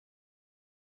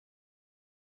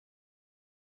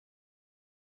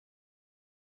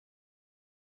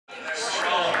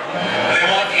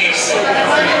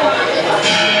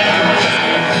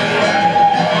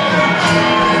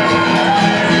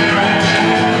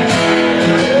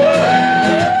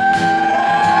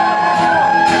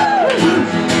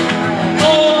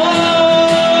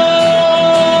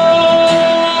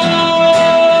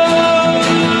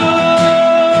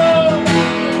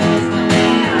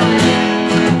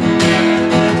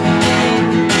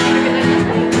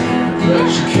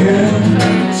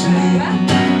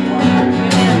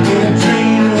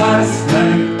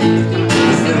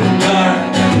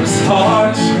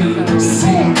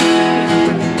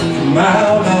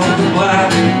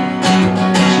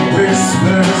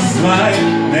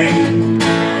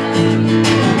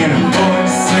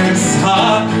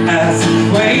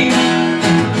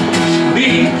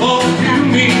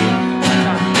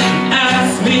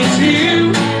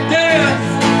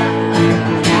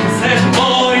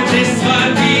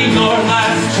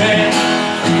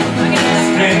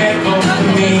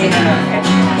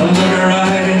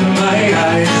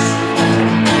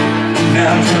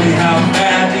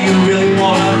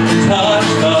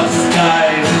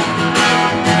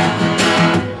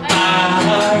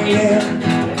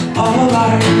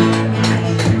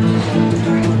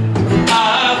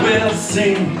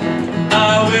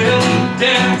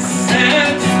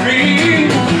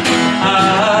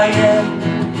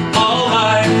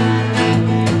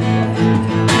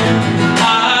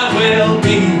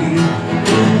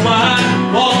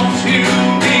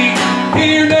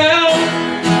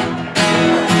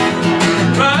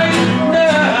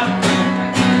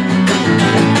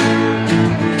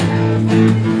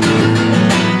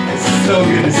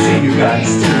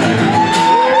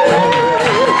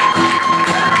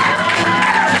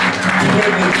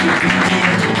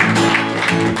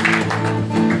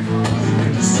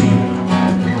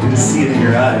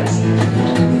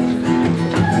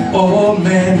Old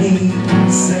man, he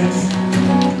sits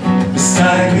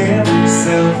beside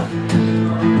himself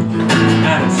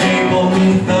at a table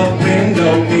neath the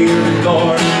window near the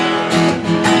door.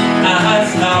 I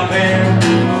stop and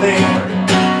think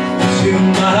to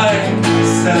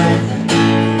myself,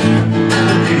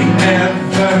 did he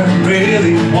ever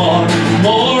really want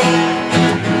more?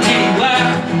 Did he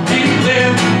laugh? Did he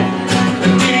live?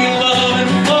 And did he love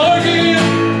and forgive?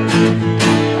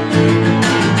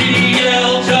 Did he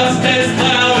yell just as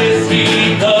loud as he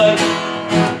could?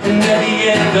 And at the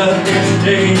end of his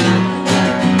day,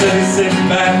 did he sit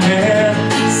back and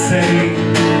say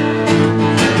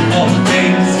all the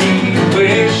things he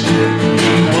wished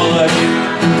he would?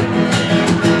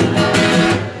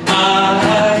 I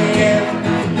am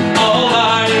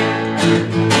alive.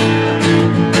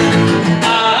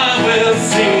 I will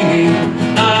sing,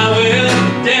 I will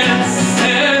dance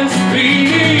and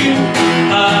scream.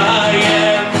 I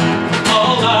am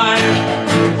alive.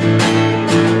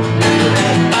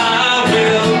 I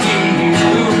will be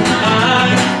who I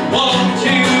want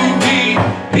to be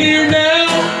here now.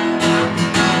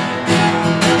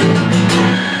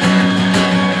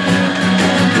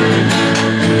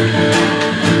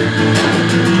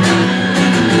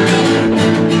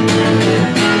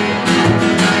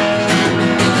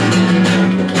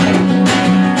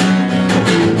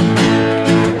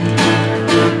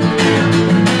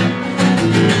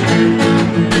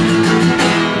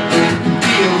 Do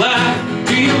you laugh?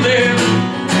 Do you live?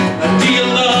 Do you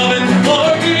love and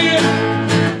forgive?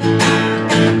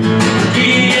 Do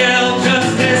you yell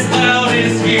just as loud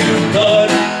as you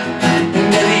could?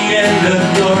 And at the end of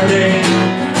your day,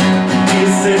 you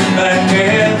sit back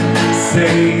and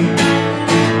say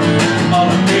all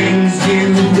the things you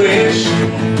wish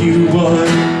you would.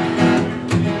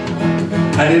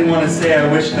 I didn't want to say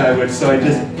I wished I would, so I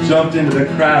just jumped into the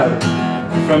crowd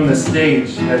from the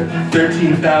stage at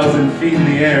 13,000 feet in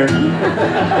the air,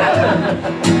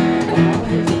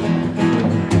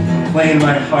 playing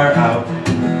my heart out.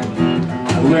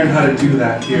 I learned how to do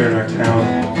that here in our town,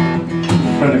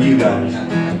 in front of you guys.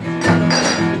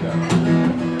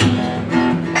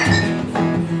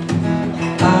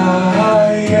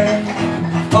 I am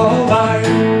alive.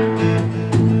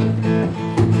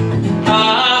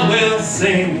 I will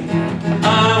sing,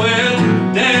 I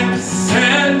will dance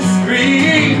and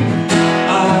scream.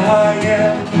 I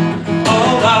am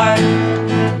alive.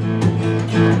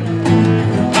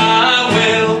 I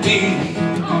will be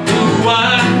who I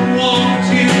want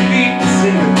to be.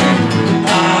 Sing with me.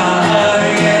 I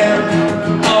am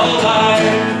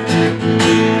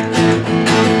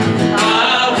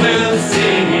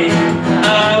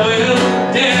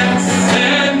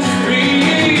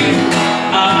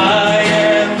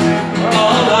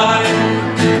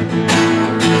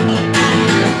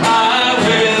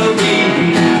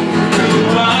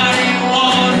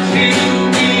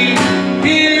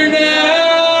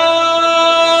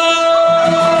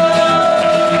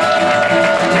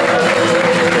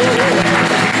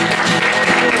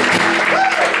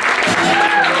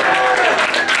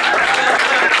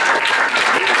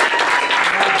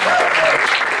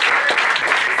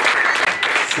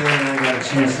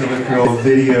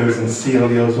videos and see all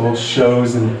those old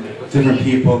shows and different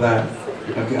people that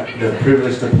I've got the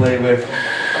privilege to play with.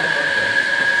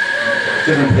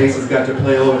 Different places got to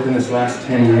play all within this last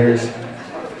 10 years.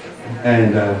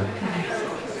 And I've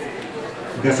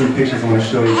got some pictures I want to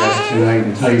show you guys tonight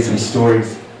and tell you some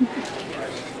stories.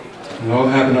 It all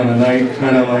happened on a night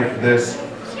kind of like this,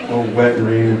 all wet and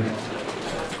rainy.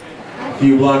 A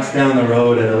few blocks down the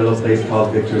road at a little place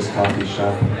called Victors Coffee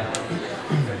Shop,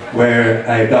 where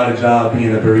I got a job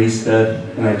being a barista,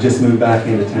 and I just moved back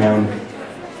into town.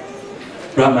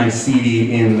 Brought my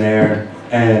CD in there,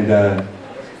 and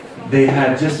they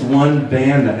had just one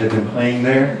band that had been playing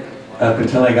there up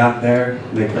until I got there.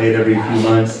 They played every few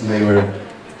months, and they were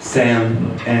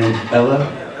Sam and Ella,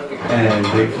 and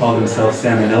they called themselves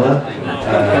Sam and Ella.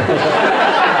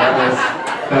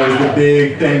 That was the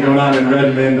big thing going on in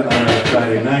Redmond on a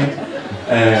Friday night.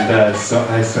 And so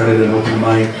I started an open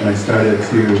mic, and I started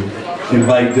to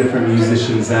invite different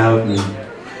musicians out, and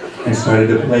I started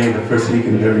to play the first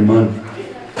weekend of every month.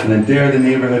 And then dare the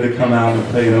neighborhood to come out and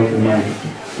play an open mic.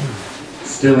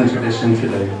 Still in tradition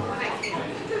today.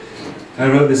 I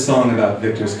wrote this song about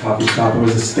Victor's Coffee Shop. It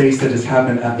was a space that just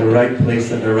happened at the right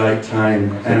place at the right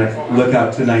time. And I look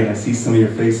out tonight and I see some of your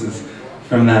faces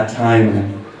from that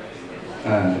time.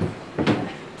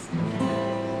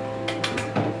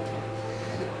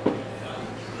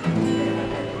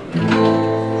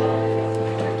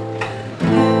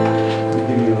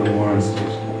 Give me a little more on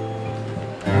stage.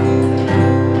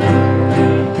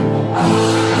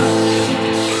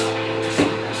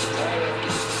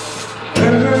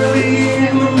 Early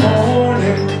in the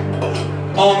morning,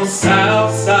 on the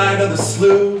south side of the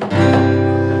slough,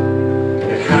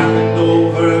 it happened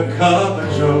over a cup of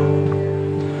joe,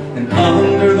 and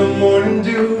under the morning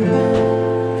dew.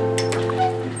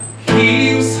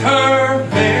 He was her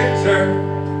Victor,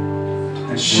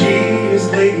 and she is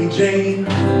Lady Jane,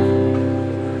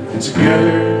 and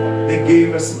together they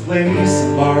gave us a place to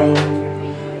borrow,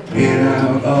 get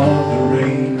out of the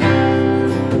rain.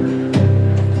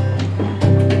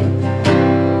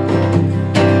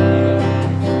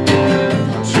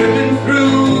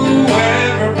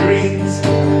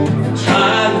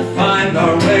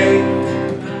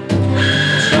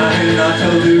 To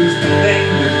lose the thing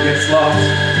that gets lost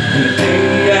in the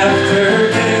day after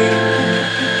day.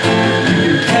 You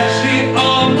can catch it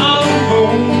on a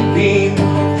moonbeam,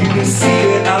 you can see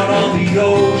it out on the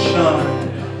ocean,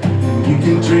 you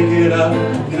can drink it up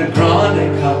in a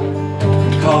grande cup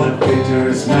and call it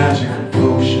Victor's magic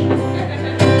potion.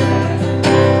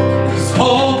 'Cause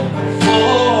hope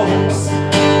floats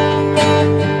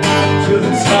to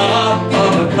the top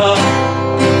of a cup,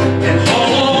 and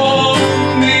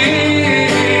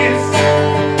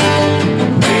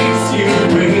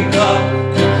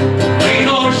rain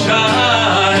or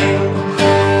shine,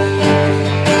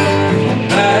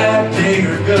 bad day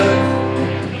or good,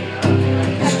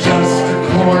 it's just a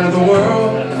corner of the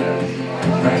world,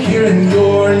 right here in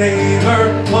your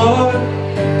neighborhood.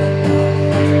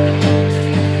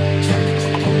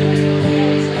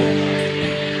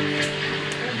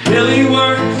 Billy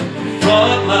works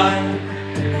front line,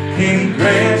 Katie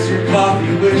grants your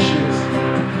coffee wishes,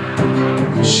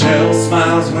 Michelle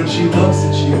smiles when she looks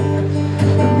at you,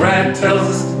 and Brad tells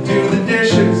us to do the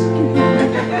dishes,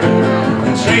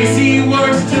 and Tracy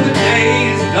works till the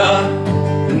day is done.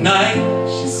 The night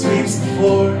she sweeps the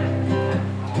floor.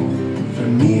 For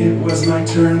me it was my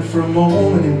turn for a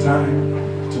moment in time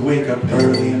to wake up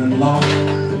early and unlock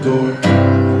the door.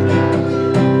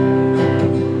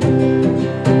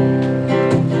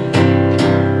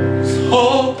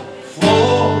 Hope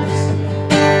flows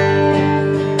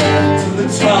to the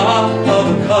top of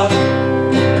a cup.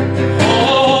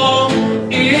 Home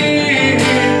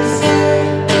is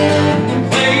the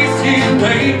place you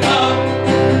wake up,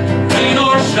 rain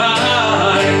or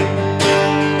shine,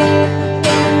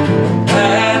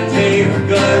 bad day or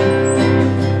good,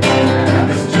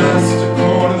 it's just a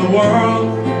corner of the world,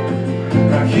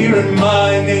 right here in my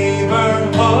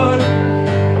neighborhood.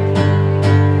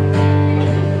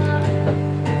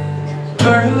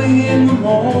 Early in the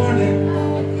morning,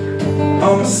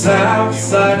 on the south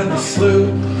side of the slough,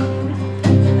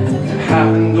 it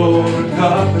happened over a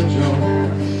cup of joe,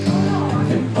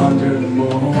 and under the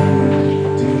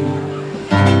morning dew.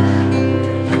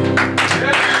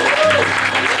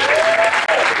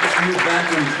 Just moved back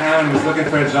in town, was looking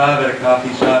for a job at a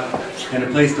coffee shop and a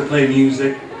place to play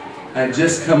music. I had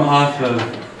just come off of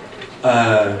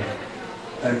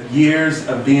years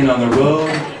of being on the road.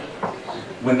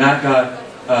 When that got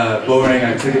boring,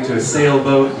 I took it to a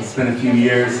sailboat and spent a few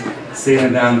years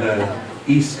sailing down the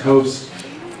East Coast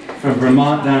from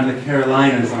Vermont down to the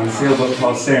Carolinas on a sailboat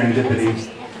called Serendipity.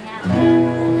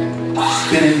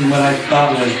 what I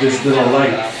thought was this little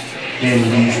light in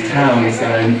these towns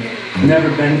that I'd never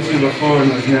been to before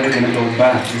and was never going to go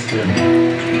back, just to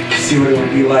see what it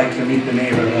would be like to meet the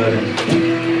neighborhood and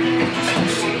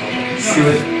see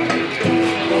what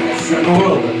the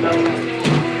world looked like.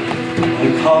 We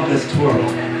called this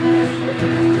twirl.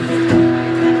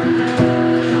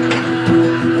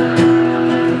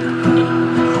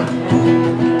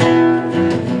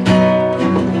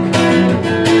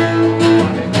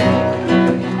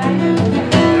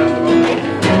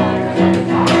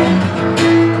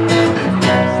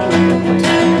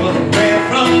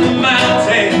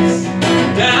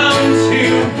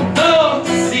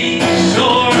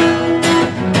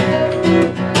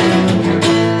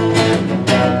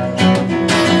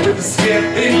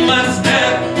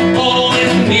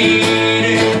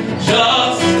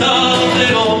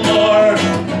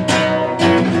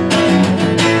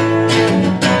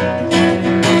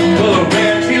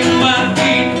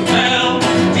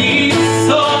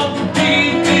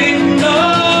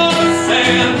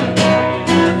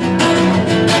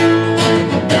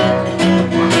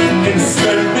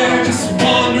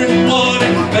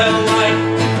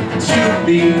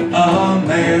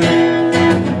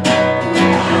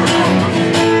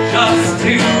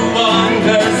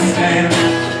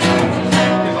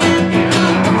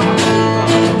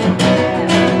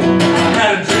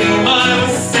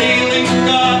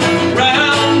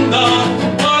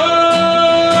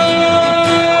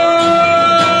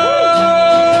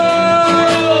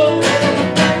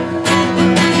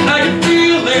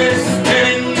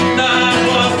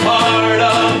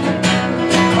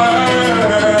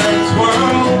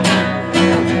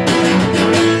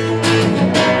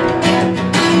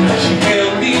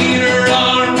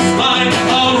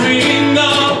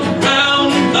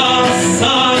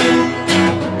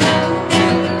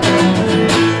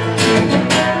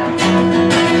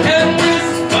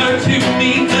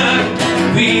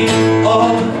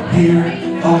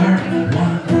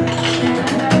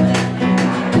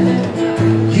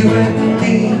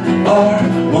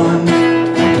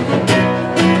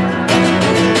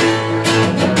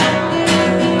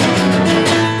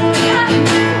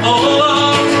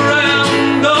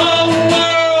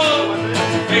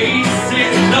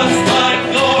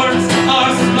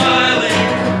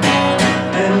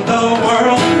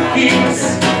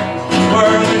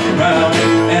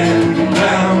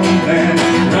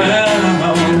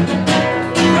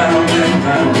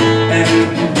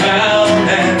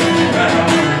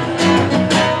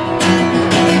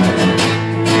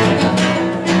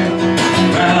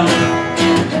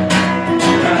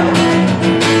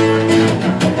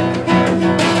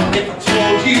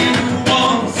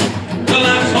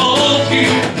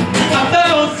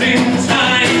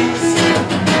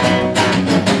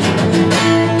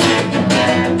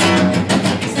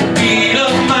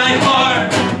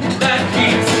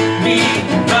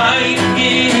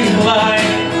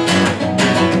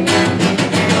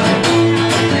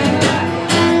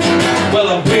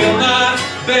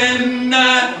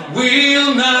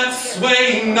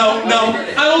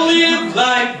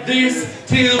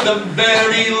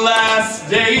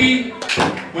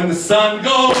 When the sun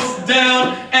goes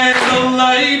down and the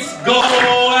lights go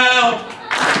out,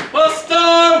 well, a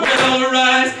star will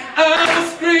rise, I will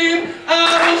scream, I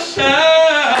will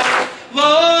shout,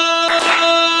 love.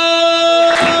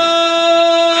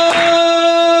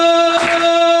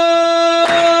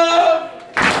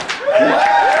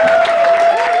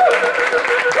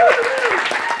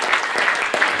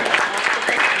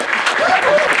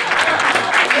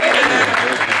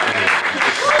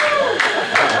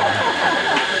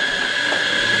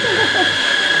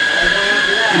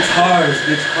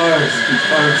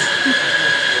 Guitars.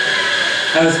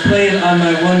 I was playing on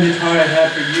my one guitar I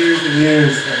had for years and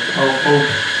years called Hope,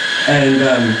 and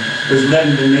was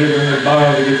letting the neighborhood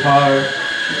borrow the guitar,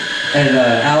 and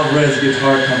Alvarez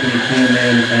Guitar Company came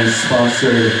in and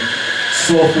sponsored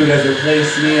SoulFood as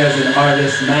replaced me as an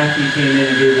artist. Mackie came in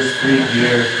and gave us free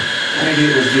gear. Maybe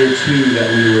it was year 2 that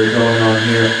we were going on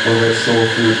here over at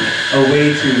SoulFood, a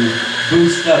way to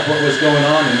boost up what was going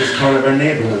on in this part of our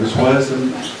neighborhood, which was,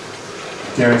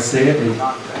 dare I say it,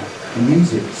 a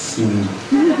music scene.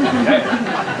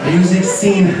 A music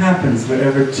scene happens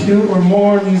wherever 2 or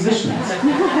more musicians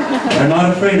are not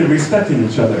afraid of respecting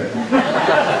each other.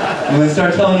 When they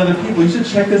start telling other people, you should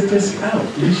check this disc out,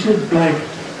 you should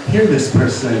hear this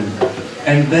person.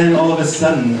 And then all of a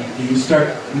sudden, you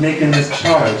start making this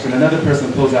charge, and another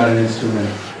person pulls out an instrument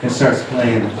and starts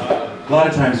playing. A lot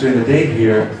of times during the day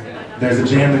here, there's a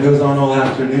jam that goes on all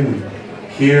afternoon,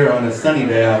 here on a sunny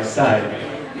day outside.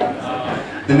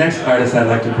 The next artist I'd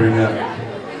like to bring up,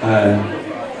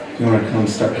 you want to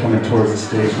start coming towards the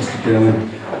stage, Mr. Dylan.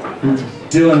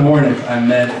 Dylan Warnick I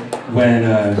met when,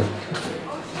 a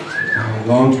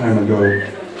long time ago,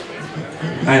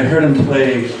 I had heard him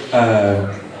play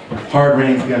Hard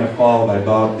Rain's Gonna Fall by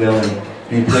Bob Dylan.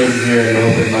 And he played it here at an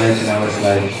open mic, and I was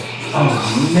like,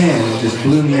 oh man, it just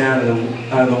blew me out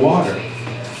of the water.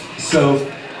 So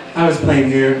I was playing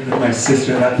here with my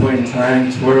sister at that point in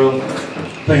time, Twirl,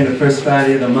 playing the first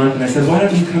Friday of the month, and I said, why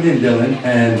don't you come in, Dylan,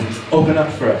 and open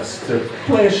up for us to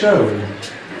play a show?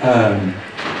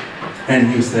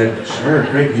 And he said, sure,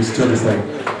 great. He was still just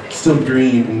like, still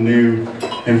green and new,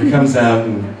 and he comes out,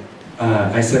 and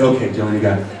I said, okay, Dylan, you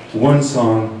got one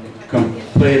song, come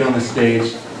play it on the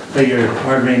stage, play your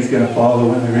Hard Rain's Gonna Fall, the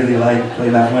one I really like, play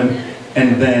that one.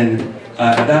 And then,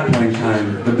 at that point in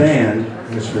time, the band,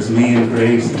 which was me and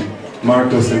Grace, and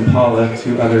Marcos and Paula,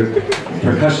 two other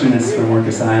percussionists from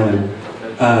Orcas Island,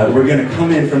 were gonna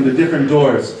come in from the different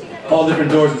doors, all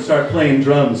different doors, and start playing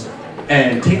drums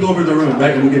and take over the room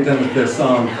right when we get done with this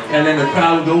song. And then the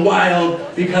crowd would go wild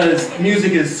because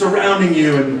music is surrounding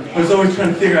you, and I was always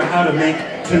trying to figure out how to make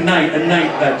tonight a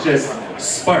night that just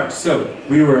sparks. So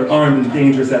we were armed and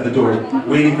dangerous at the door,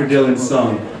 waiting for Dylan's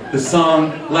song. The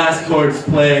song, last chords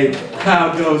play,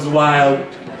 crowd goes wild,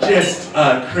 just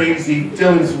crazy.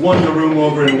 Dylan's won the room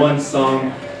over in one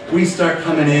song. We start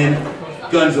coming in,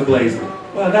 guns a-blazing.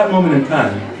 Well, at that moment in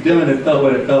time, Dylan had felt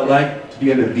what it felt like to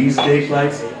be under these stage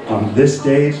lights, on this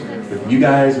stage, with you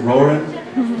guys roaring,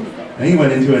 and he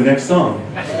went into a next song.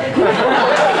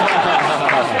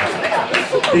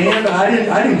 Damn,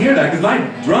 I didn't hear that because my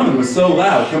drumming was so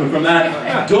loud coming from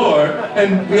that door,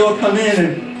 and we all come in,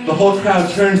 and the whole crowd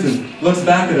turns and looks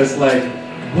back at us like,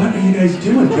 what are you guys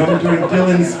doing drumming during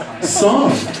Dylan's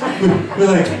song? We're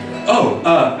like, oh,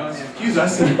 excuse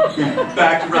us, and we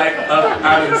backed right up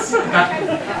out of the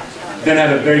Then I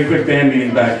had a very quick band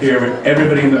meeting back here where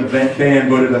everybody in the band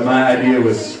voted that my idea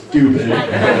was stupid.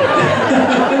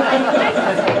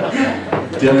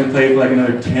 Dylan played for like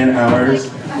another 10 hours,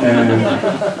 and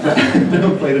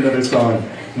Dylan played another song,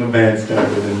 and the band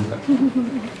started.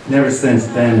 And never since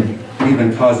then, we've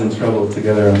been causing trouble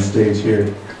together on stage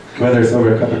here. Whether it's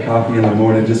over a cup of coffee in the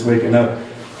morning, just waking up,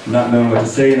 not knowing what to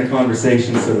say in a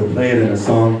conversation, so we'll play it in a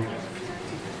song.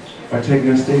 Or taking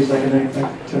a stage like a night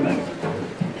like tonight.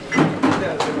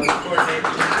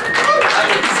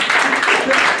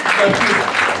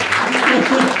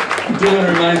 Dylan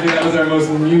reminds me that was our most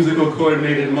musical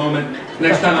coordinated moment.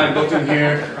 Next time I booked him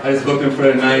here, I just booked him for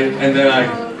a night, and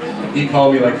then he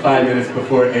called me like 5 minutes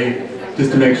before 8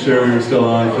 just to make sure we were still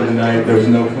on for the night. There was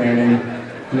no planning,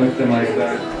 nothing like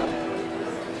that.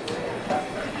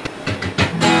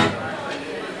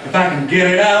 If I can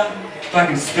get it out, if I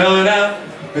can spell it out,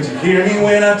 but you hear me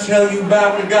when I tell you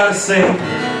about what I gotta say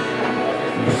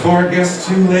before it gets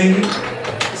too late.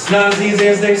 It's not as easy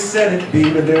as they said it'd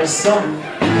be, but there's something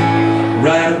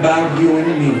right about you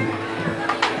and me.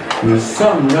 There's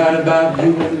something right about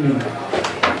you and me.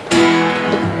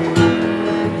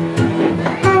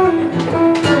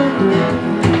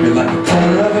 You're like the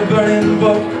color of a burning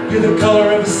book. You're the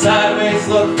color of a sideways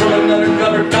look from an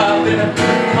undercover cop in a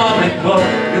comic book.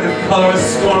 You're the color of a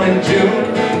storm in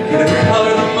June. You're the color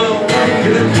of the moon.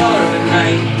 You're the color of the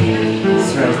night.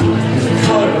 That's right. You're the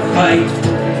color of a fight.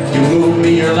 You move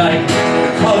me, you're like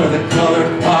the color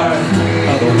part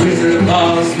of the Wizard of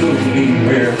Oz movie.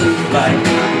 We're like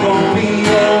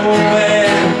Romeo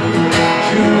and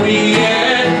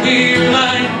Juliet. We're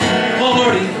like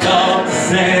 40 dogs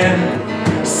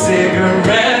and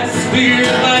cigarettes.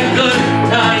 We're like good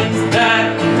times that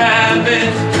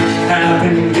haven't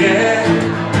happened yet,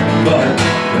 but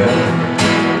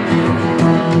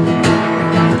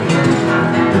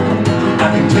I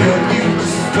can tell you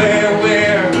just where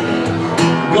we're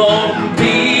gonna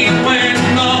be when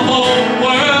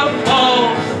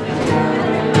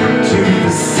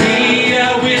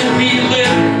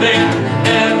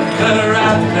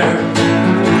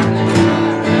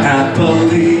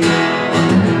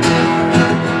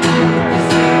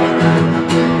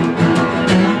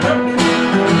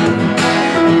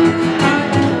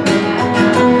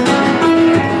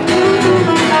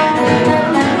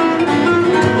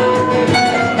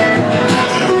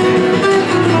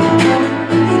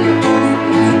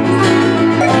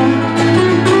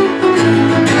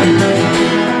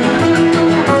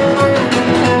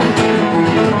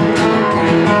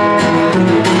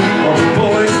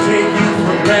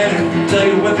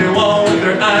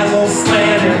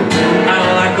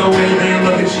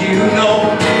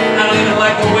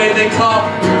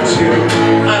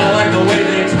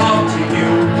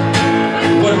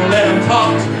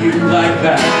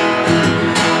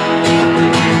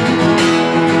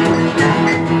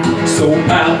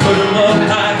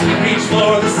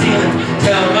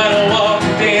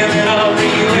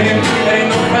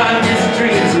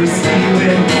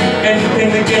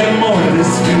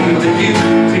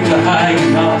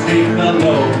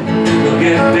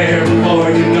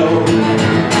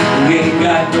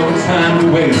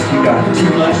waste. We got too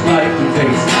much life to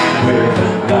taste. We're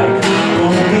like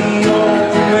Romeo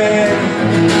and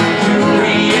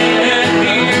Juliet,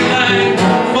 beer like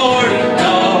 40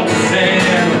 dogs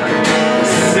and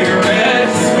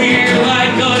cigarettes. We're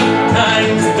like good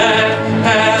times that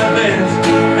haven't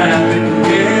happened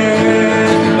yet,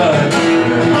 but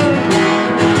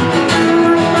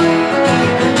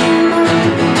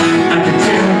I can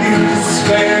tell you to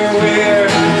swear we're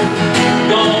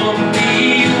gonna be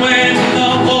when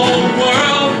the whole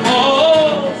world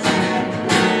falls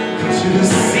to the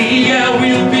sea. Yeah,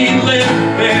 we'll be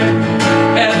living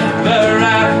ever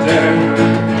after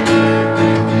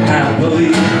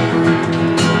happily.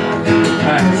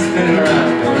 Alright, spin it around.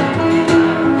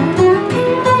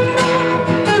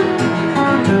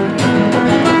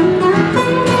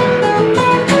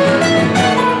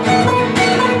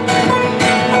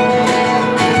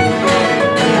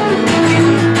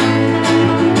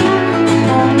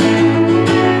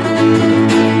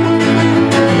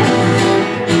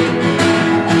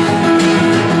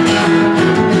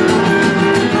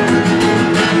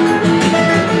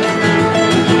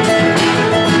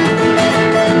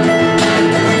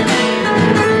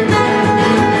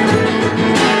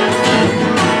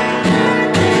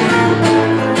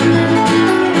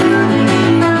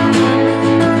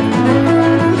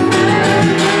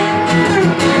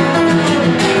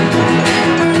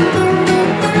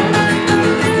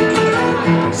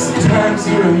 Sometimes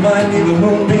you remind me of a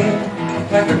moonbeam,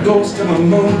 like the ghost of a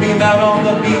moonbeam out on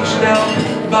the beach down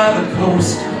by the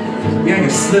coast. Yeah, you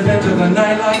slip into the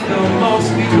night like the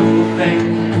most beautiful thing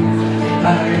I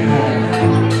have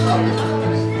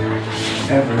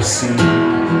ever seen.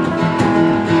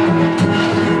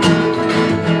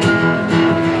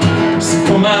 So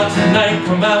come out tonight,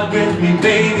 come out with me,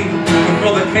 baby.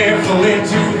 Throw the careful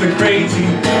into the crazy.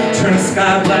 Turn a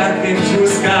sky black into a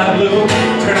sky blue.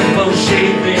 Turn a close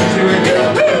shape into a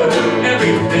girl.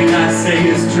 Everything I say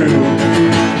is true.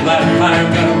 Light a fire,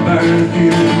 gonna burn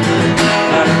you.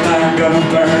 Light a fire, gonna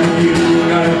burn you.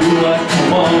 Gonna do what I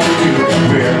want to.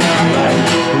 We're like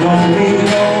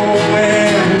Romeo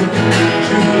and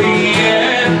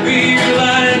Juliet. We're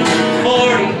like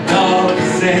 40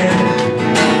 dogs and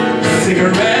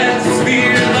cigarettes.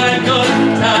 We're like good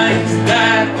times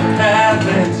that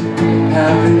haven't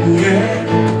happened yet,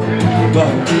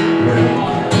 but well,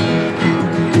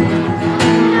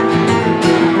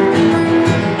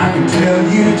 I can tell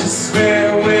you just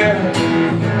where we're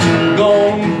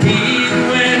gonna be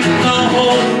when the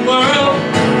whole world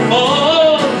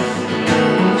falls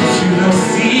to the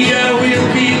sea. Yeah, we'll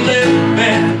be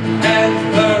living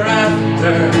ever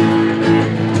after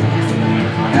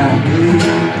happily.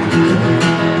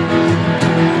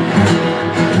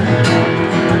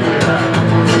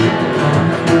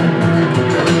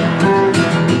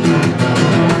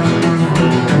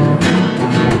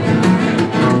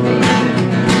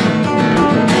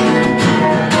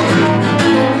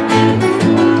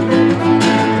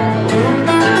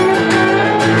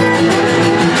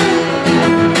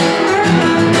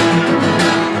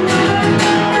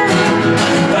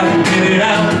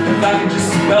 If I can just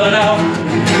spell it out,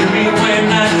 hear me when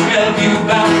I tell you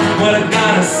about what I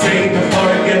gotta say before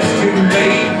it gets too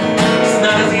late. It's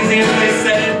not as easy as they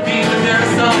said it'd be, but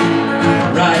there's something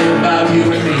right about you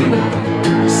and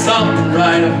me. Something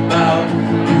right about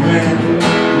you and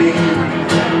me.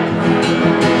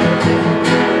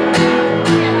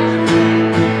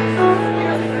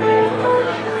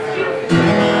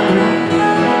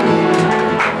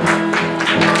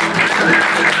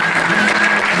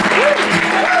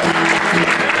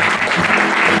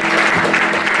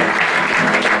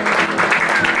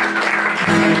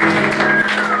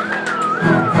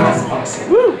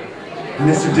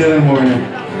 Mr. Dylan Warner.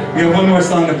 We have one more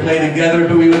song to play together,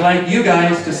 but we would like you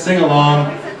guys to sing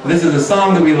along. This is a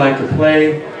song that we like to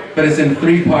play, but it's in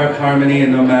 3-part harmony,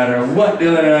 and no matter what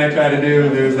Dylan and I try to do,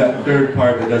 there's that third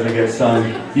part that doesn't get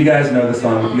sung. You guys know the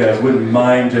song. If you guys wouldn't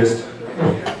mind just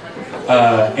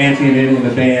anteing it in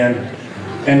the band.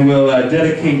 And we'll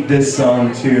dedicate this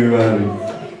song to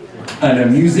a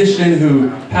musician who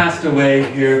passed away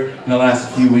here in the last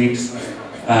few weeks,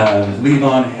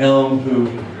 Levon Helm,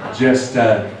 who just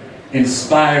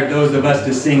inspired those of us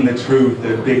to sing the truth.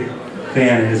 A big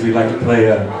fan is we like to play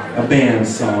a band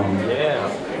song. Yeah.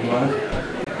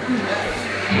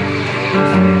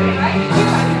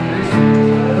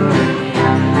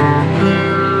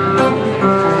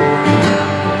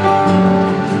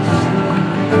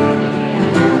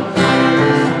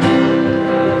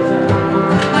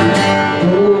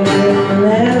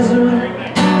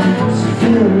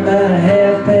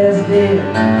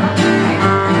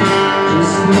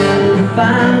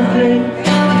 Fine thing,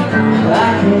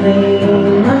 I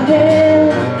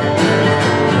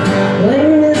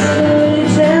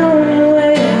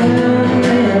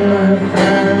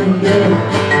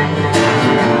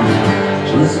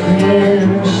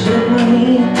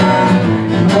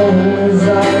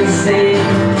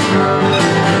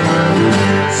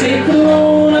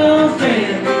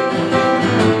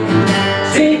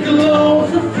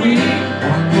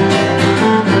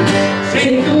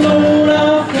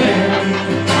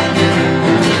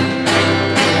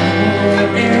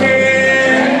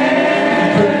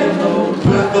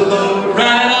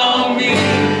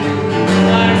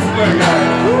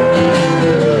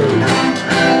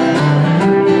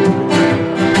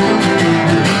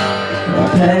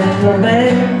my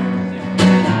bag,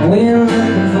 went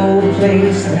looking for a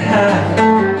place to hide.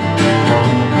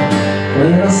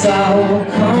 When I saw her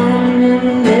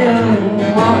coming down,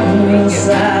 walking me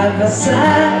side by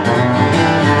side,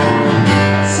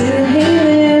 said, hey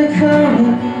there, come,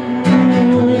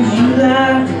 would you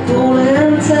like to go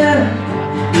downtown?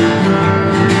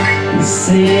 He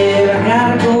said, I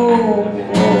gotta go,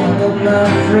 but my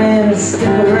friends stick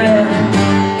around.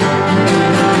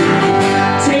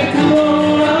 Take a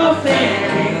load off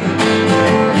Annie,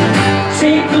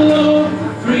 take a load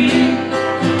for free.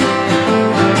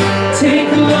 Take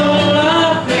a load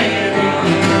off Annie,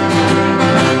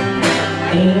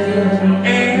 and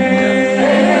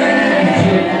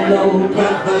take a load,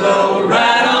 put the load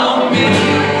right on me.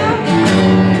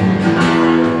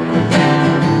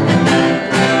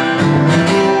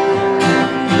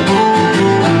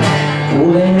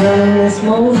 Holding on this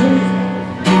Moses,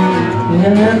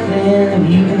 and nothing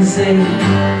you can say,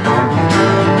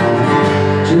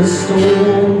 just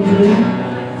old blue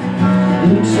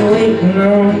boots waiting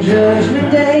on Judgment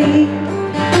Day.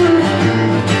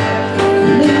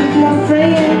 Luke, my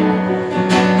friend,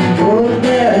 go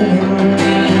back and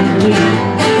leave.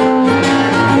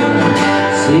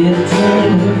 Said to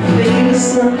me, baby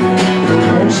son,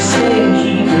 won't you stay and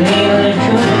keep me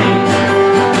company?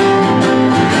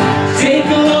 Take a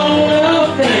load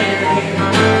off Annie,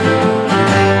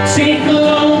 take a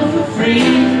load for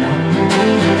free.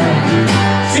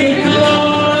 Take a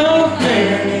load off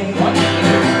Annie,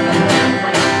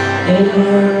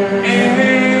 and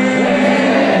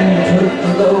put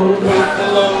the load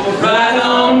right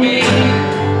on me.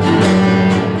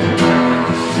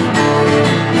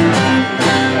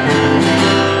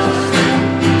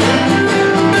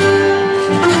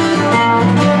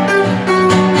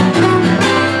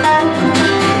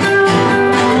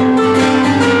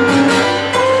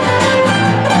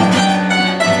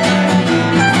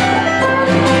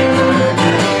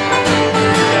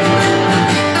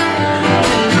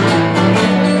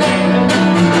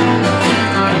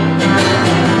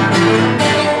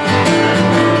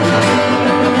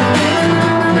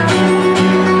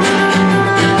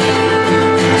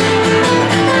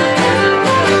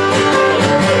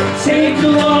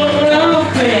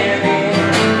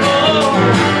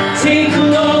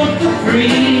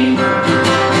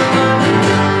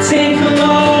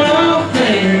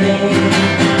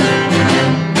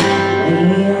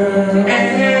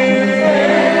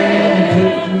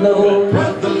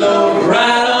 Put the load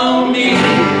right on me.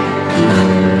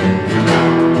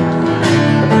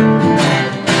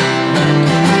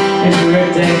 It's a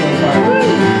rectangle part.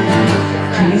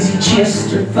 Crazy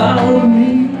Chester followed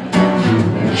me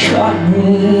and caught me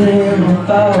in the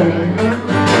fire.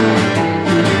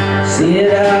 Said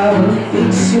I will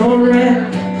fix your rap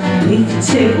if you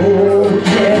take old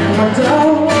Jack, my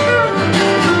dog.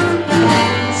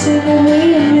 Said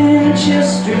wait a minute,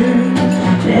 Chester,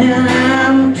 and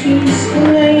I'm peaceful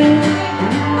man.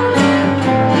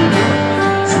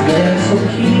 So that's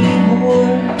okay, boy,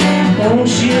 don't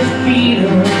you feed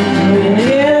him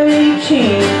whenever you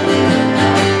can.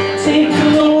 Take a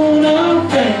load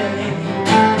off Annie,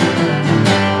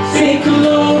 take a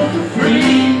load for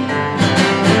free.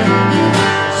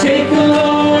 Take a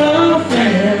load off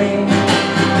Annie,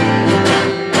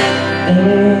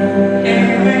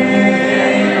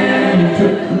 and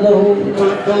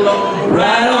put the load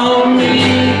right on me.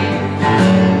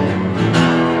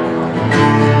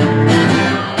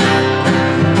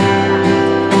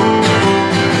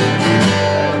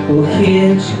 We'll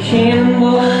catch a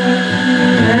cannonball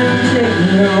and take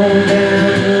it on down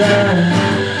the line.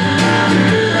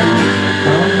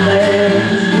 I'm glad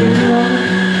it's been long,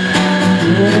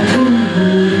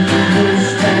 this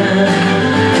time.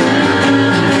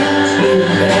 Let's get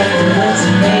back to West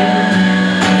Man,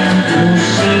 oh,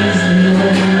 she's the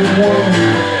only one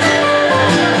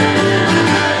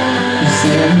who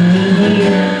sent me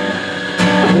here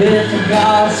with the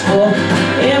gospel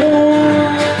in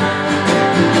one.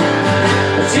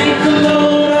 Take a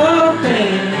load off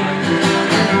Annie,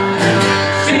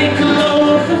 take a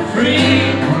load for free.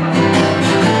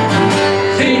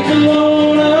 Take a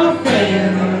load off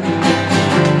Annie,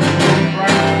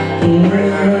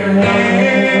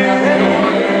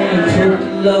 and put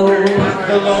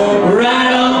the load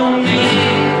right on me.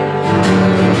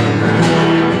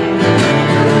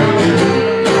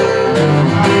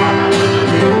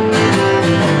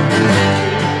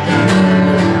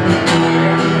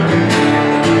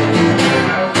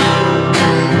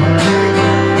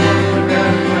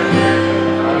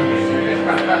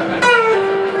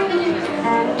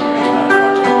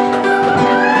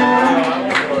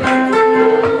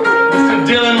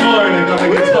 Dylan Moore on the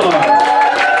guitar.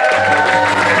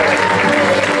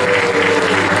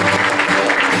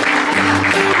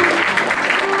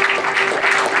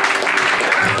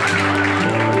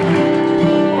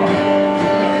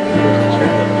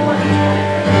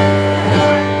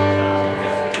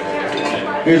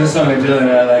 Here's a song of Dylan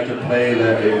that I like to play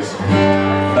that is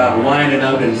about winding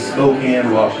up in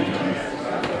Spokane, Washington.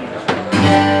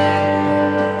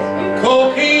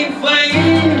 Cocaine flame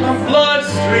in my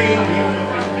bloodstream.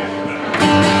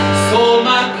 Sold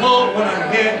my coat when I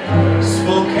hit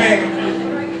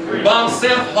Spokane. Bought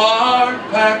myself hard,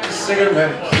 packed of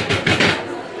cigarettes.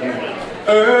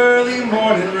 Early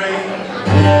morning rain.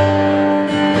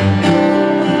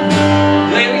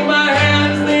 Lately my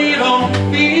hands, they don't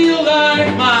feel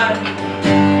like mine.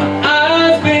 My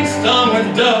eyes been stung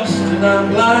with dust and I'm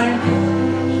blind.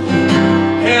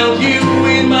 Held you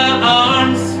in my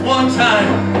arms one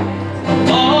time, I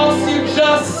lost you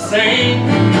just the same.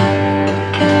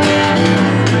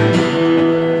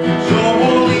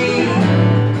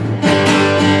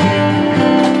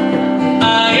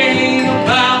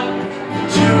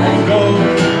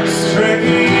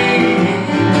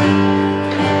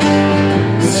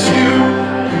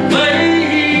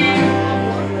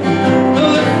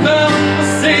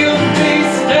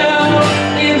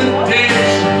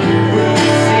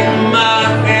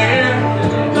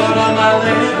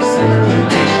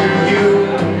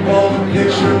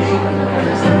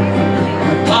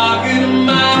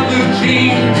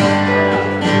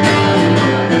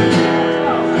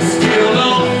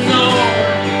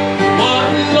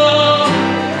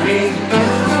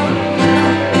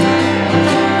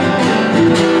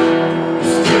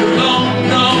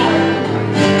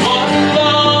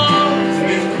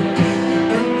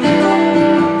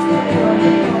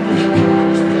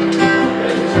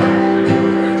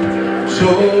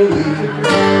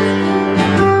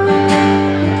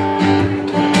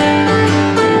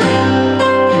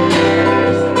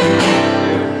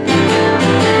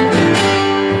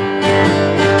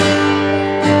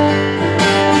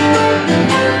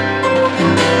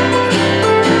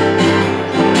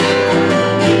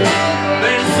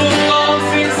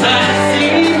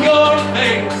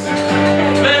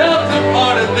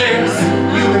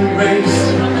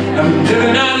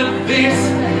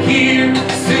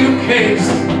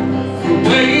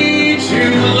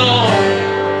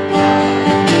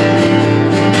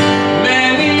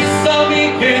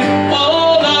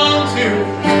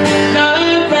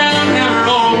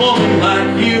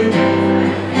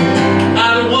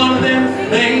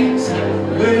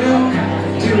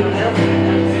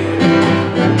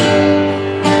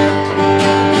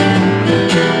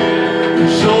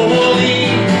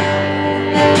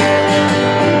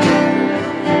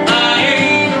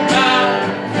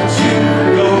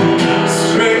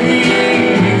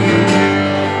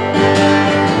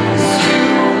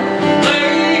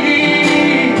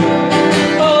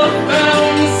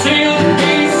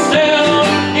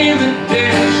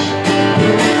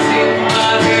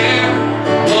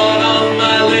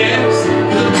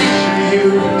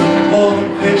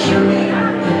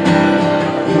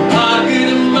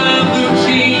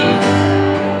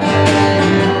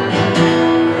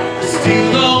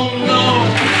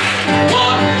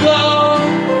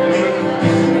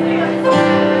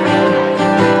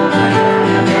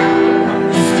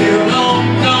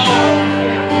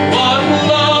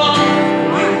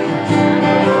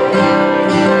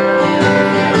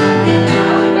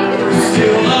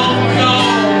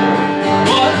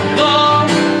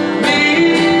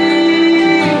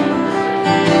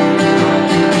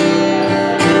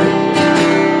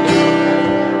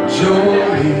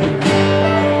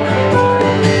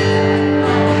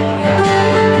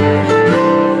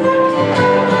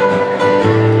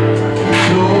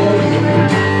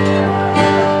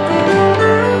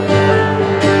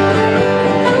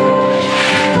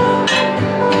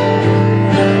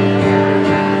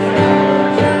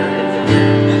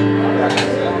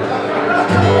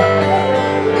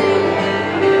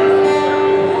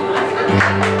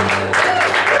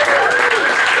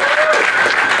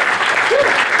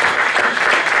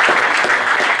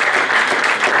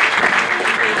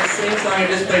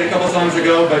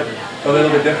 But a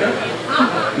little bit different?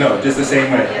 No, just the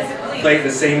same way. Play it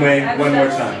the same way one more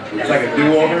time. It's like a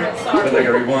do-over, but like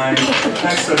a rewind.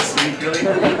 That's so sweet, really.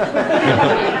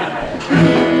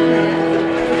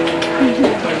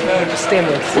 Just stand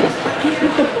there.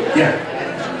 Yeah.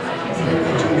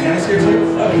 Janice here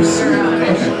too? Oh,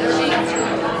 okay.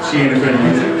 She ain't afraid of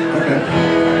music? Okay.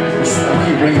 I'll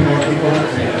keep bringing more people up.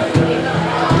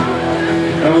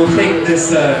 And we'll take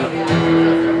this,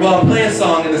 well, I'll play a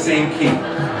song in the same key.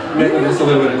 Maybe just a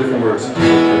little bit of different words.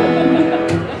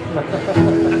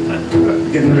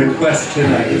 Getting requests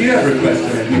tonight. If you have requests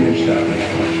tonight, you can shout.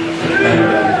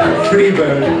 And Free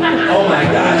Bird. Oh my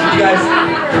gosh, you guys.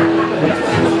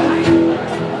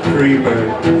 Free Bird.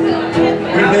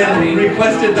 We've been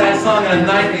requested that song on a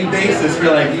nightly basis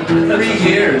for like 3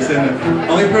 years, and the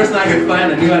only person I could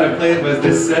find that knew how to play it was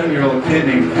this 7-year-old kid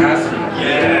named Casper.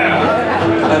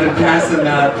 Yeah! I've been passing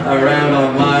that around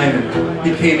online, and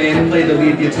he came in, played the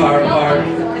lead guitar part,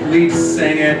 lead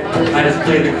sang it, I just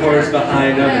played the chorus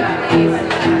behind him.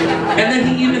 And then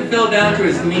he even fell down to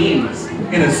his knees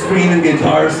in a screaming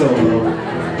guitar solo.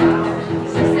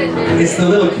 It's the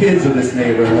little kids of this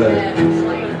neighborhood.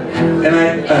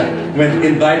 And when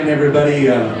inviting everybody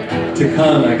to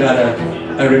come, I got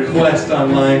a request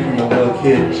online from a little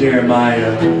kid,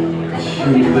 Jeremiah,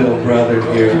 cute little brother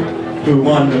here, who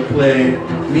wanted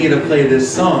me to play this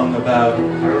song about,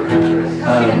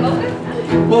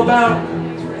 about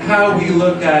how we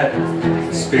look at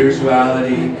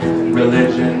spirituality,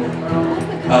 religion,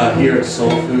 here at Soul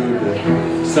Food.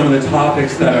 Some of the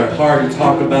topics that are hard to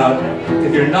talk about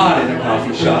if you're not in a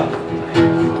coffee shop.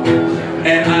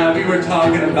 And we were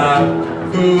talking about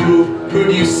who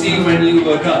do you see when you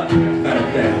look up, kind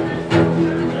of thing.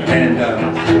 And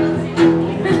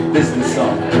this is the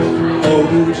song.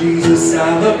 Oh Jesus,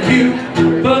 I love you,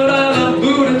 but I love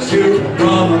Buddha too.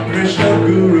 Rama, Krishna,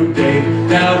 Guru, Dev,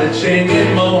 Tao Te Ching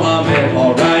and Mohammed.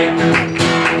 All right,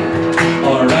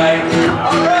 all right,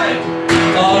 all right,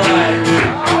 all right.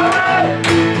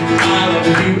 I love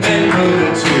you and Buddha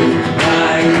too.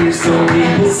 I hear some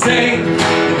people say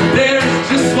there's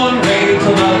just one way to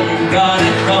love you, God,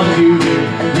 and come to you.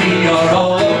 We are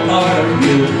all a part of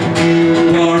you.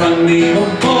 You are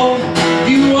unnameable.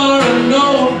 You are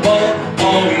unknowable.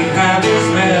 All we have is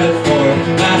metaphor.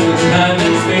 That's what time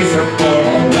and space are for.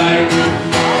 All right.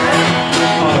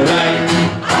 All right.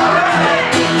 All right.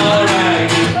 All right.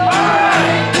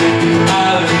 I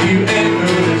love you and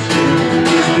Buddha too.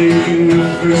 Is the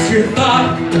universe your thought?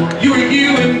 You are you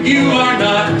and you are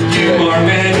not. You are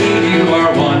many, you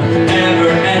are one. Ever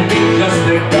ending, just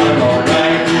begun. All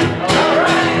right. All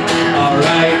right. All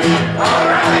right. All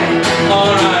right.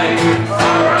 All right.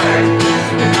 All right.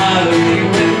 I love you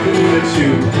and Buddha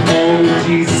too. Oh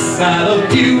Jesus, I love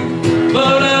you,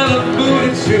 but I love Buddha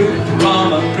too.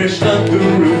 Rama, Krishna,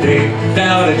 Guru, Dev,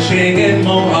 Tao Te Ching and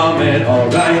Mohammed. All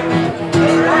right.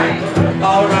 All right.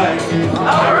 All right.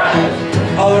 All right.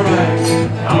 All right.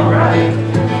 All right.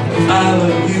 I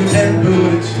love you and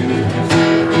Buddha too.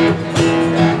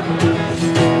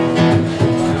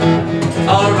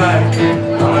 All right.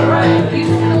 All right.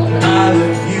 I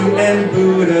love you and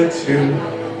Buddha too.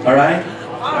 All right.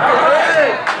 All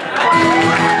right.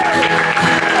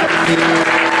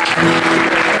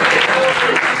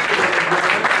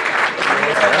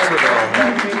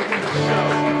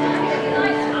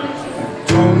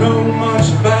 Don't know much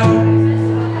about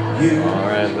you. All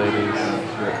right, ladies.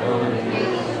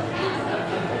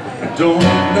 I don't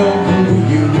know who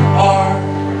you are.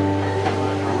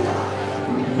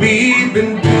 We've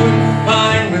been doing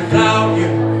fine without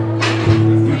you.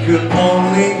 We could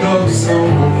only go so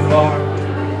far.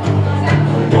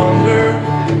 I wonder,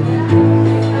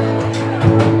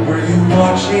 were you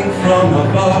watching from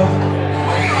above?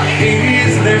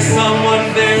 Is there someone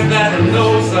there that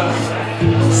knows us?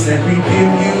 Said we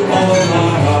give you all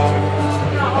our heart.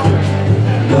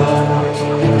 Love.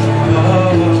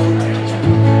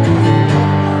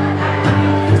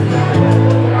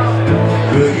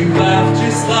 Will you laugh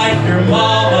just like your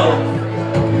mama?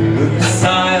 Will you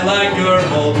sigh like your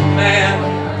old man?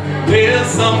 Will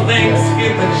some things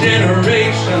skip a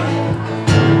generation,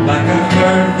 like I've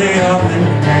heard they often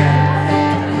can?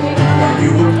 Are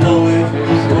you a poet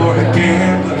or a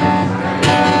gambler?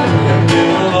 A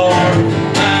middle or a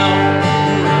mound?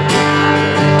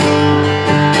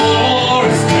 Or a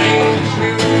strange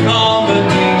new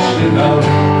combination of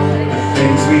the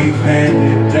things we've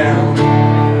handed down?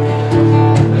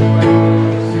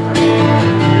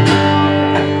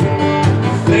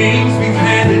 Things we've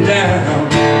handed down.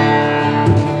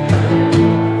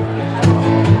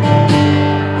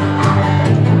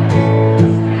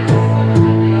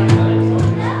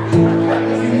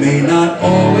 You may not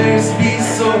always be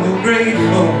so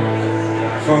grateful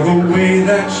for the way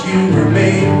that you were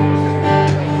made.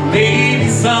 Maybe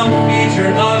some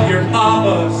feature of your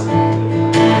papa's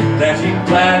that you'd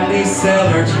gladly sell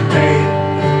or trade.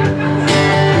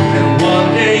 And one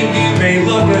day you may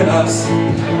look at us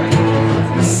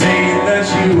and say that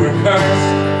you were cursed.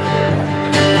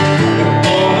 And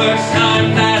over time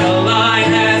that a lie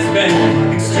has been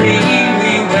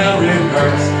extremely well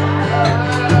rehearsed.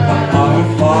 Our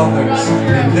fathers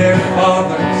and their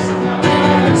fathers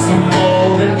in some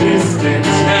old and distant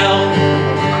town,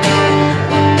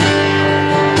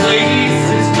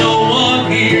 places no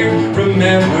one here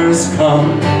remembers come,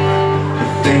 the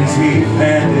things we've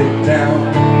handed down.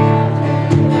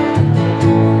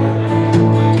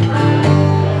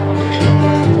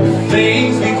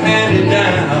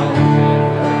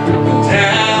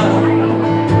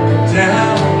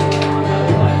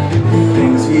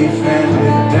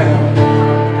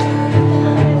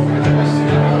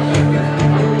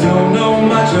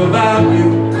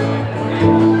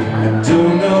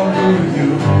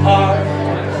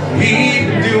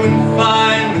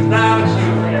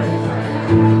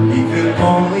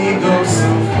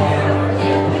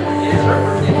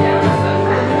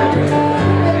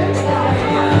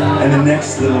 And the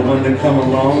next little one to come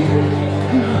along,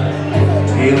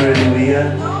 Taylor and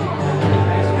Leah,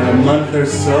 in a month or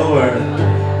so, or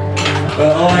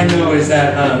well, all I know is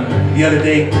that the other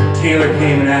day Taylor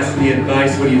came and asked me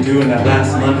advice, what do you do in that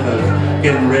last month of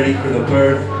getting ready for the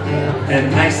birth?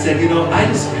 And I said, you know, I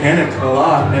just panicked a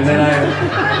lot, and then I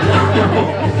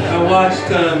watched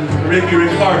Ricky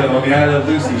Ricardo on the I Love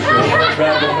Lucy show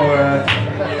right before,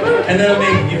 and that'll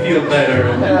make you feel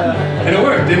better, and it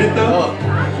worked, didn't it though?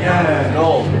 Yeah.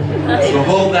 So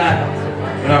hold that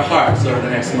in our hearts over the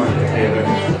next month, Taylor.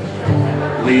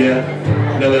 Leah,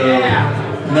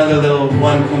 another little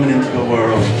one coming into the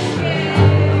world.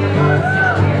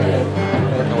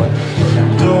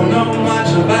 Don't know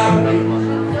much about you,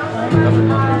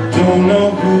 don't know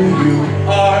who you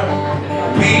are.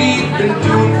 We've been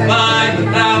doing fine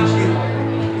without you.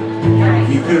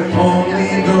 We could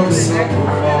only go so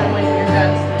far.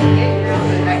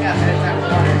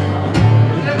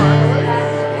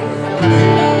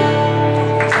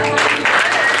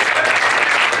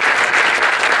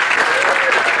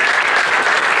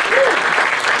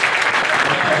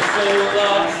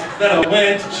 That I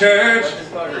went to church.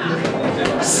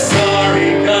 Sorry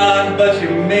God, but you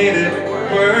made it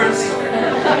worse.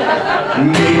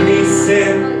 Made me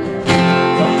sit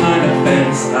behind a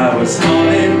fence. I was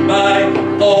haunted by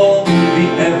all the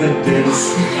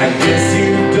evidence. I guess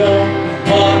you don't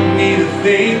want me to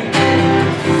think,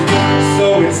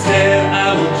 so instead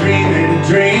I will dream and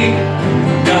drink.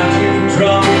 Got you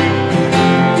drunk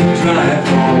to drive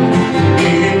home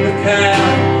in the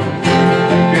cab.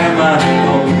 Grab my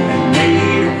phone and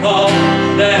made a call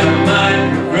that I might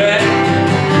regret,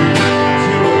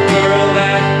 to a girl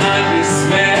that I just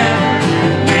met.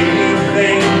 Many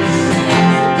things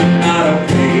not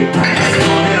okay. I just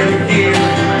wanted to hear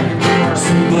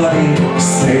somebody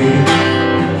say,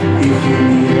 if you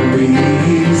need a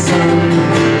reason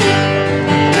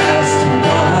as to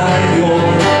why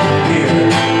you're here,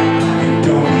 you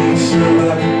don't need to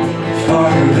look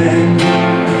farther than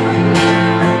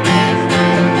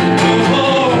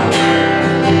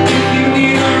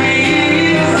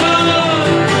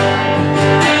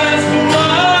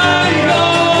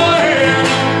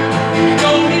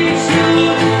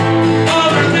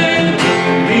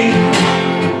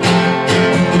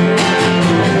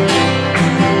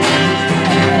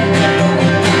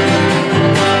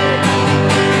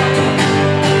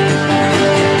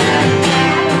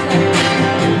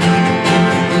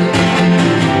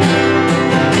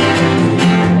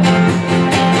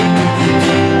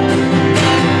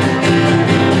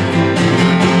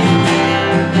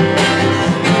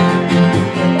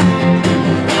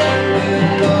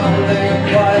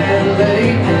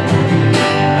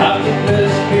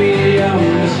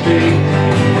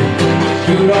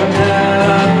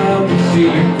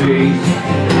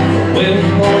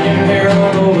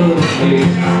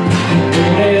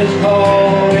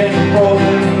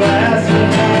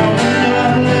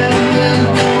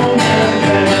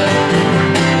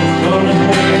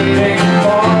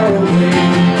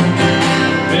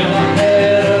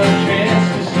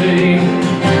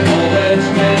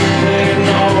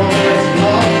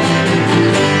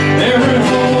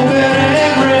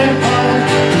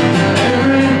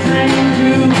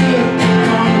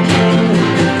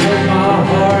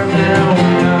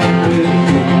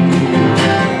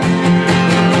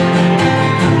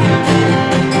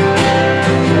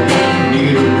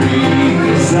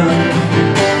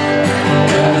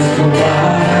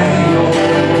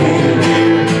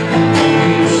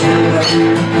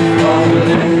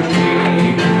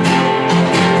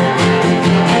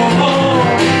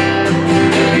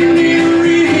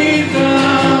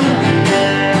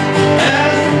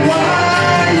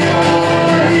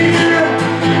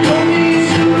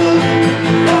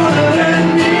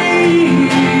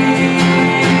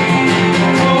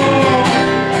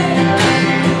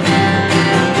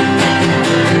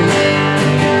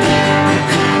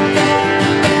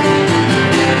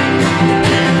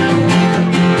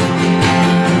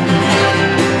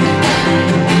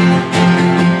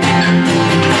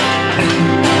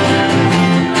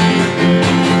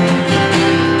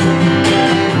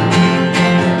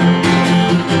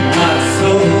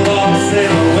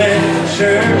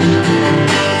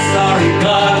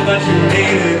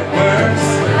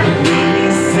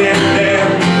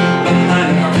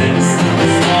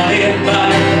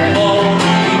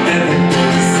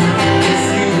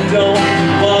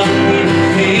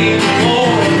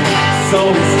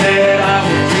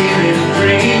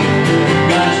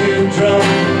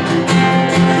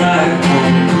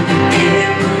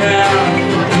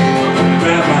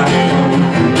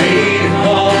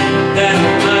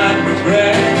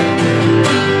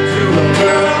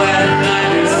girl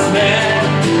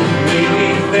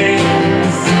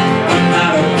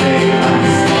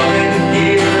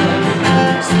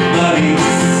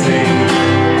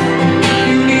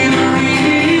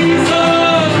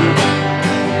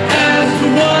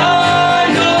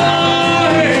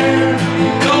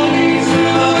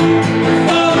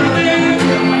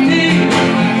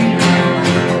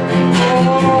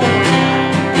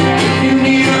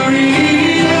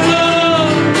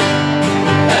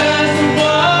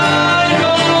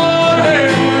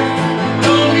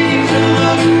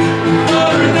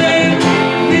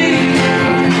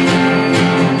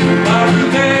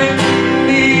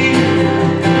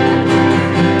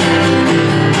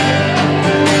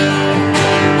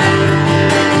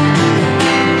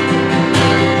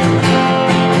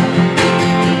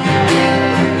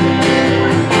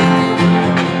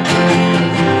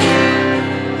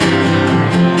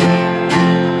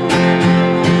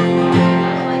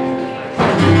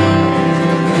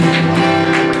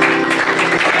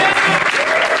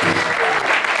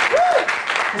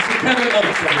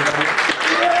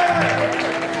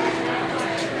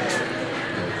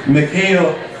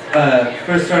Mikhail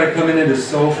first started coming into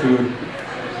soul food.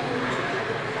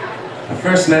 I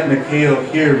first met Mikhail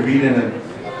here reading.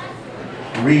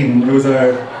 It was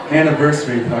our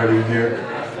anniversary party here.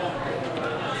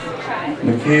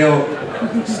 Mikhail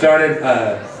started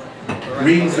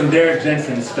reading some Derek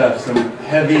Jensen stuff, some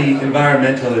heavy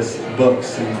environmentalist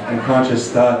books and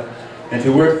conscious thought. And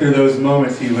to work through those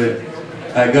moments, he would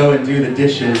go and do the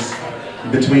dishes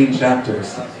between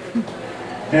chapters.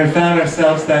 And we found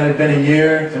ourselves that it had been a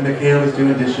year, and Mikhail was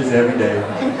doing dishes every day.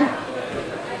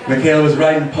 Mikhail was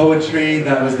writing poetry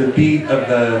that was the beat of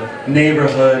the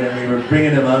neighborhood, and we were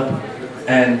bringing him up,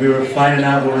 and we were finding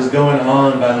out what was going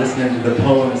on by listening to the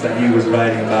poems that he was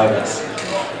writing about us.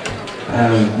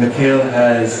 Mikhail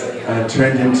has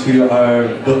turned into our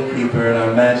bookkeeper and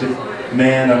our magic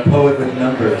man, our poet with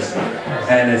numbers,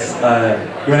 and it's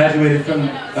graduated from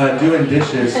doing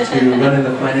dishes to running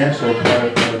the financial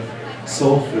part of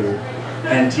soul food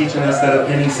and teaching us that a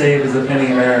penny saved is a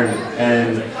penny earned,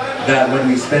 and that when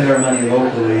we spend our money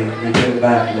locally, we get it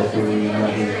back locally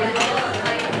and here.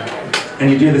 And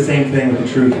you do the same thing with the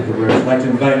truth of the word. I'd like to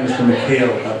invite Mr.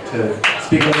 Mikhail up to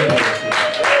speak a little bit about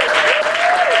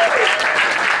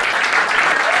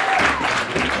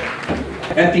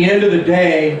this. At the end of the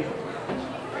day,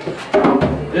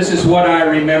 this is what I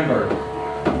remember.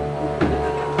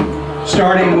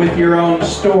 Starting with your own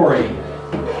story.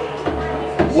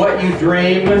 What you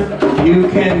dream, you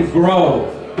can grow.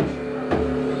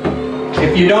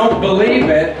 If you don't believe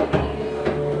it,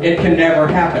 it can never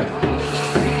happen.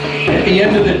 At the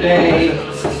end of the day,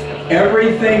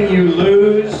 everything you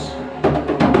lose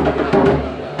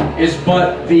is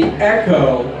but the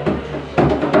echo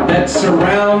that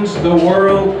surrounds the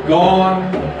world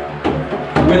gone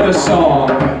with a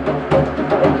song.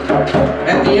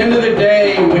 At the end of the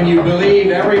day, when you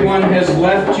believe everyone has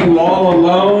left you all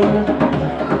alone,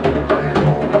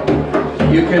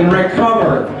 you can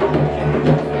recover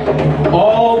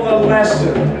all the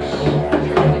lessons.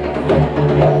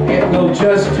 It will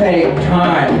just take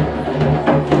time.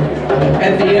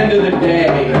 At the end of the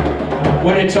day,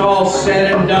 when it's all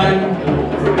said and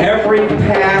done, every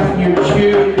path you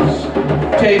choose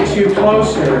takes you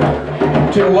closer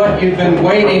to what you've been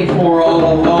waiting for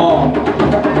all along.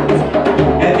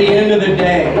 At the end of the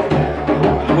day,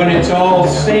 when it's all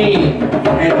seen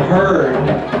and heard,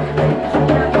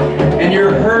 and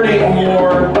you're hurting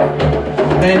more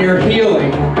than you're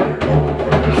healing,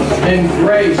 then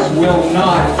grace will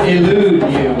not elude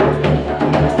you.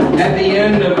 At the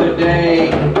end of the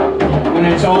day, when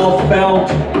it's all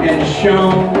felt and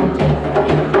shown,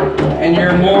 and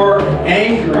you're more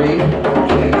angry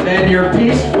than you're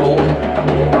peaceful,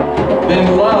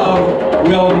 then love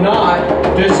will not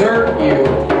desert you.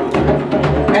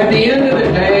 At the end of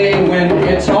the day, when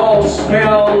it's all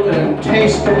smelled and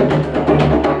tasted,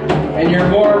 and you're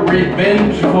more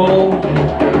revengeful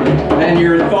than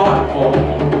you're thoughtful,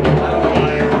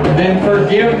 then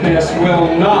forgiveness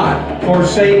will not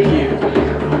forsake you.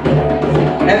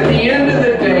 At the end of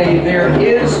the day, there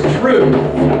is truth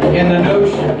in the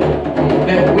notion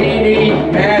that we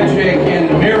need magic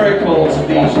and miracles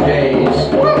these days.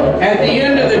 At the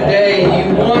end of the day,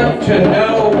 you want to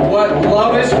know what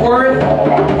love is worth,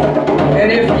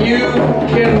 and if you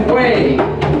can weigh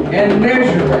and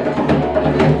measure it.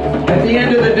 At the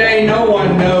end of the day, no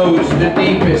one knows the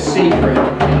deepest secret,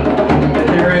 that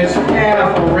there is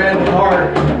half a red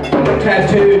heart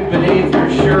tattooed beneath your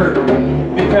shirt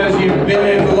because you've been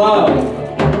in love.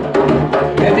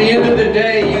 At the end of the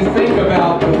day, you think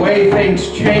about the way things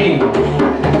change,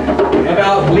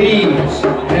 about leaves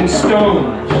and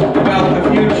stones, about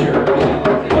the future,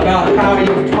 about how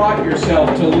you've taught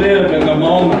yourself to live in the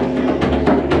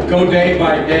moment, go day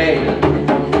by day,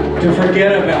 to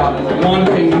forget about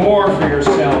wanting more for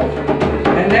yourself.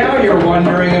 And now you're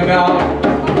wondering about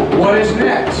what is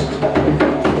next.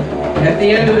 At the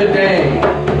end of the day,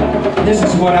 this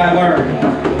is what I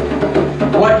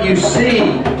learned. What you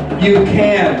see, you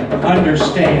can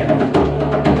understand.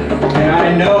 And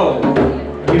I know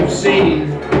you've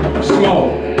seen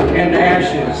smoke and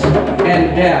ashes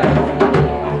and death,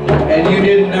 and you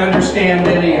didn't understand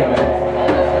any of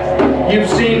it. You've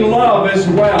seen love as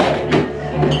well,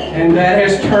 and that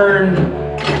has turned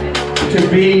to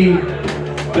be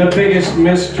the biggest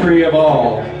mystery of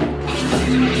all.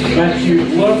 But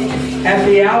you've looked at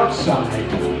the outside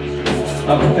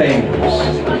of things,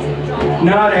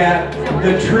 not at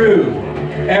the true,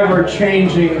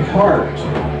 ever-changing heart.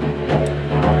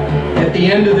 At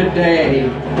the end of the day,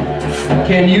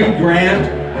 can you grant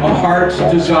a heart's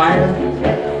desire?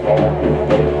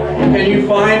 Can you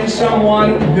find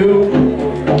someone who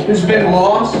has been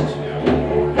lost?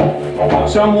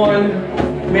 Someone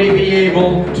may be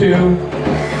able to,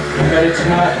 but it's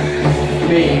not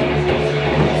me.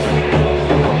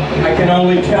 I can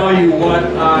only tell you what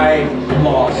I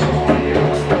lost.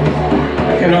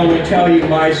 I can only tell you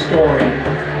my story.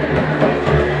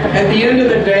 At the end of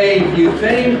the day, if you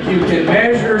think you can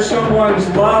measure someone's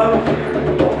love,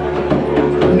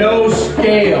 no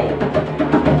scale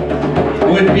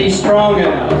would be strong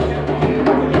enough.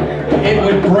 It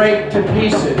would break to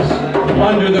pieces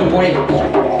under the weight.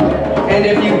 And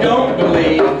if you don't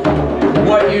believe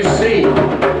what you see,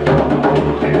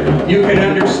 you can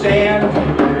understand,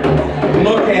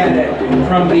 look at it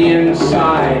from the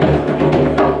inside.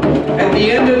 At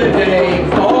the end of the day,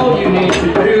 all you need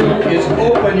to do is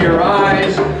open your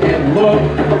eyes and look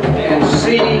and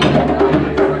see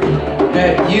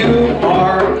that you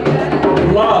are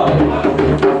loved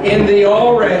in the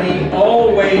already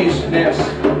alwaysness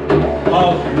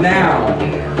of now,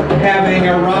 having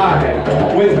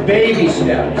arrived with baby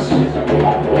steps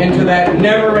into that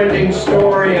never-ending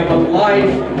story of a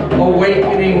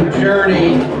life-awakening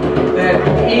journey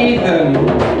that even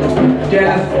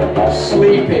death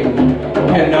sleeping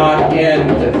cannot end.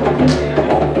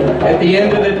 At the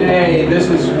end of the day, this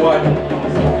is what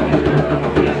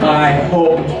I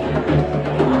hoped.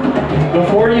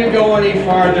 Before you go any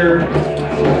farther,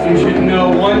 you should know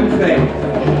one thing.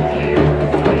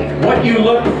 What you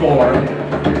look for,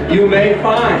 you may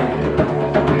find.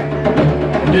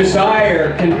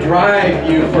 Desire can drive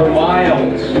you for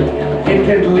miles. It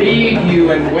can lead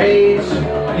you in ways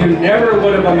you never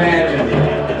would have imagined.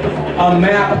 A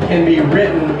map can be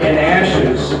written in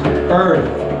ashes, earth,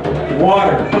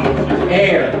 water,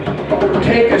 air.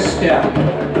 Take a step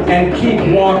and keep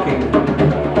walking.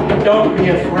 Don't be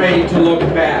afraid to look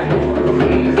back.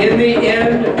 In the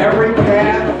end, every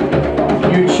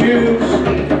path you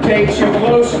choose takes you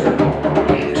closer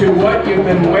to what you've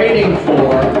been waiting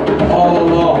for all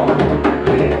along.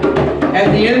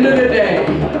 At the end of the day,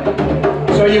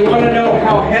 so you want to know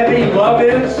how heavy love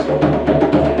is?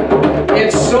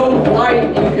 It's so light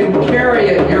you can carry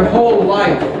it your whole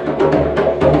life.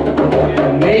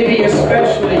 Maybe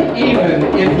especially even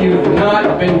if you've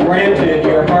not been granted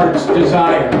your heart's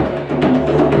desire.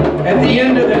 At the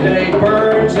end of the day,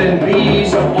 birds and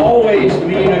bees always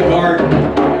mean a garden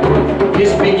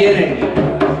is beginning.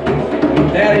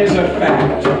 That is a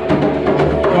fact.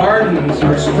 Gardens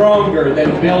are stronger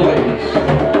than buildings.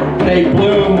 They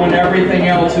bloom when everything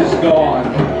else is gone.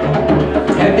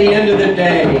 At the end of the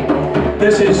day,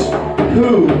 this is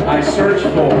who I search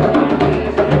for.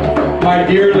 My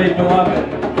dearly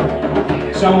beloved.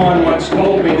 Someone once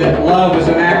told me that love is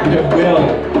an act of will.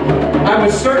 I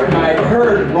was certain I had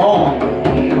heard wrong.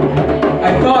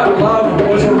 I thought love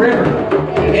was a river,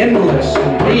 endless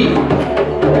and deep.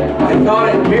 I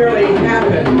thought it merely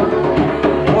happened,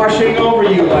 washing over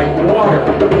you like water.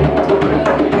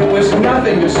 It was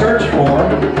nothing to search for,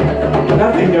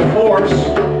 nothing to force.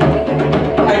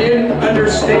 I didn't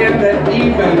understand that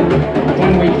even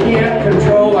when we can't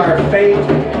control our fate,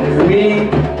 we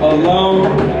alone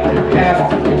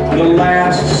have the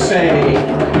last say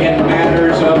in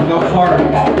matters of the heart.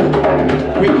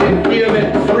 We can give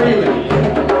it freely,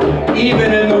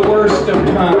 even in the worst of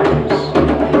times,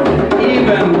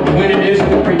 even when it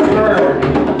isn't returned.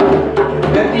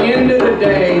 At the end of the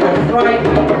day, the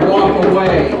frightened walk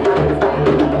away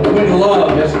when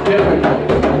love is difficult.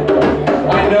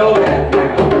 I know that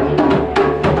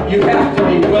now. You have to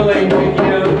be willing to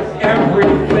give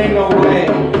everything away.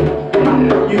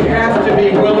 You have to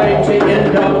be willing to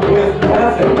end up with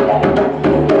nothing.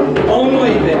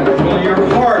 Only then will your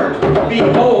heart be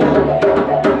whole.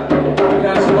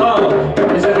 Because love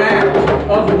is an act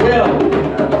of will.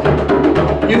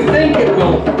 You think it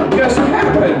will just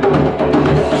happen.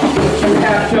 You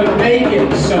have to make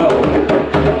it so.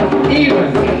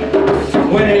 Even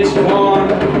when it's gone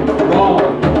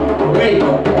wrong. Wait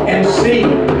and see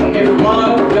if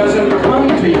love doesn't come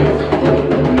to you.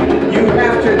 You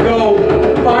have to go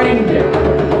find it.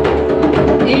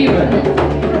 Even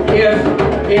if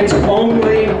it's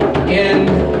only in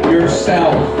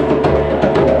yourself.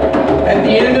 At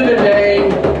the end of the day,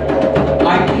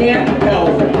 I can't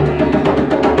help it.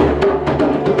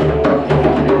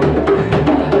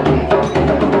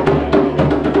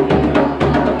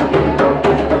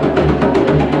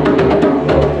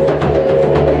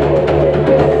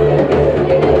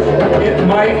 It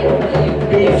might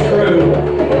be true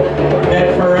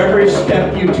that for every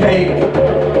step you take,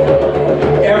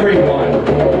 everyone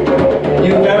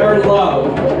you've ever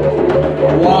loved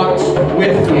walks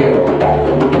with you.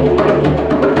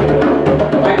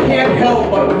 I can't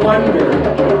help but wonder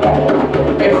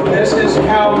if this is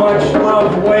how much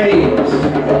love weighs.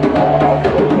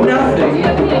 Nothing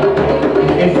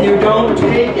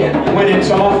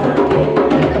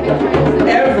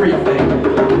everything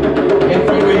if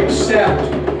you accept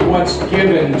what's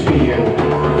given to you.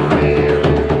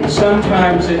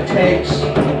 Sometimes it takes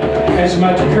as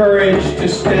much courage to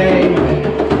stay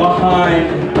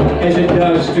behind as it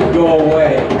does to go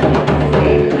away.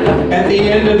 At the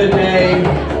end of the day,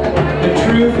 the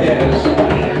truth is,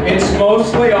 it's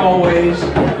mostly always,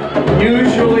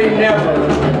 usually never,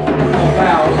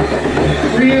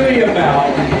 really about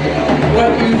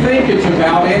what you think it's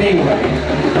about anyway.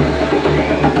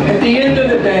 At the end of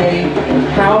the day,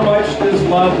 how much does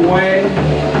love weigh?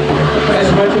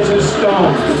 As much as a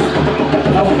stone,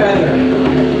 a feather,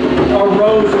 a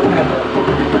rose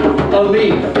petal, a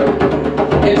leaf.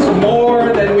 It's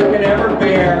more than we can ever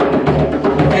bear,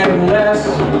 and less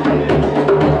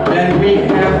than we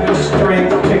have the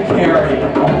strength to carry.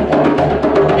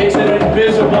 It's an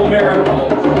invisible miracle.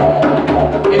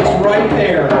 It's right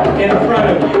there, in front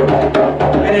of you,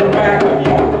 and in back of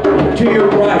you, to your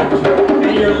right,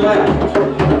 and your left,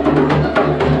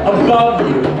 above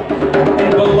you,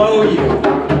 and below you.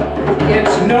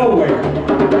 It's nowhere,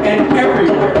 and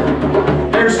everywhere.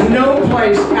 There's no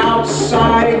place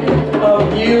outside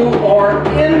of you or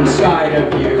inside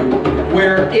of you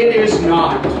where it is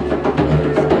not.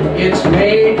 It's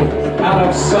made out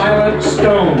of silent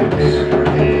stones.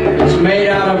 It's made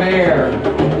out of air.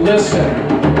 Listen,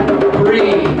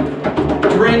 breathe,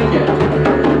 drink it.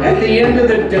 At the end of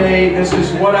the day, this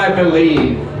is what I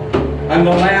believe. I'm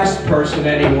the last person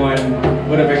anyone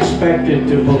would have expected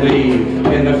to believe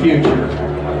in the future.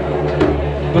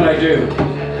 But I do.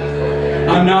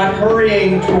 I'm not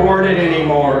hurrying toward it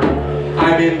anymore.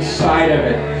 I'm inside of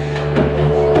it.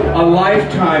 A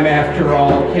lifetime, after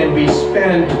all, can be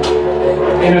spent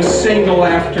in a single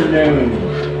afternoon.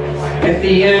 At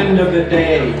the end of the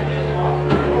day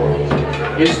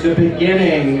is the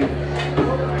beginning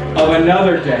of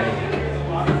another day,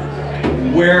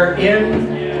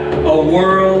 wherein a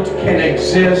world can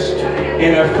exist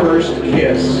in a first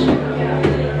kiss.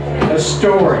 A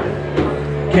story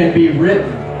can be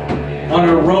written on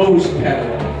a rose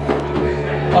petal.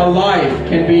 A life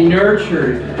can be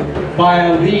nurtured by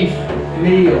a leaf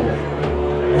meal.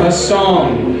 A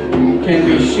song can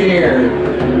be shared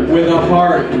with a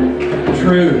heart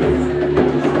truth.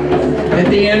 At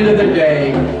the end of the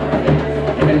day,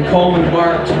 and Coleman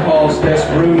Barks calls this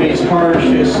Rumi's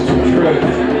harshest truth,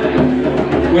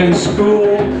 when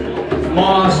school,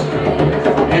 mosque,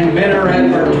 and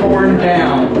minaret are torn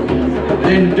down,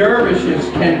 then dervishes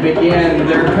can begin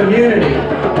their community.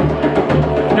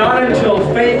 Not until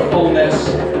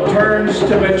faithfulness turns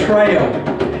to betrayal,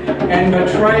 and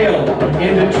betrayal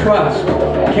into trust,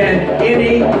 can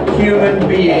any human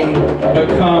being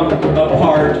become a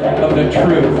part of the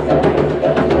truth.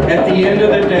 At the end of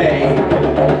the day,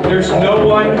 there's no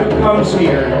one who comes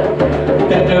here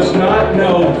that does not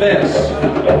know this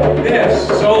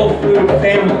soul food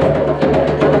family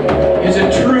is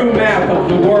a true map of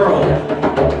the world,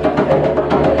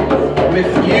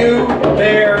 with you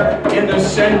there in the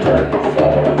center,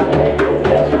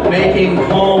 making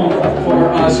home for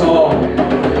us all.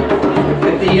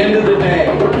 At the end of the day,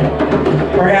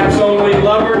 perhaps only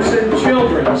lovers and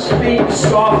children speak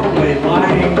softly,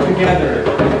 lying together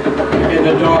in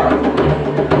the dark.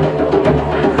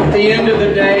 At the end of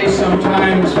the day,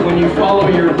 sometimes when you follow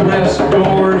your bliss,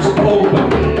 doors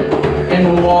open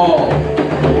in the wall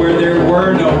where there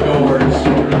were no doors.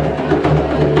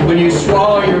 When you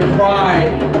swallow your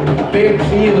pride, big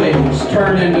feelings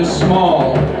turn into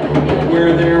small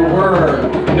where there were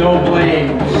no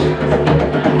blames.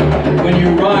 When you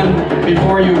run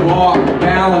before you walk,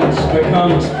 balance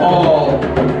becomes fall,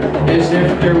 as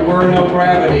if there were no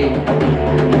gravity.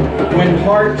 When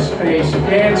heart space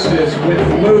dances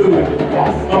with mood,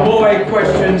 a boy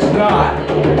questions not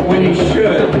when he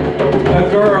should, a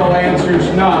girl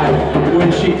answers not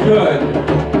when she could.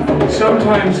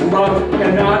 Sometimes love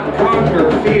cannot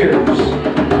conquer fears,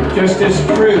 just as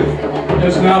truth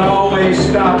does not always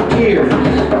stop tears.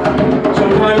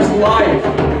 Sometimes life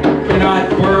cannot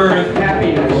birth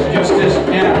happiness, just as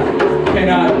death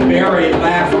cannot bury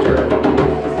laughter.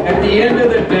 At the end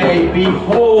of the day,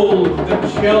 behold the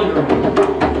children.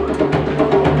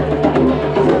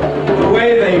 The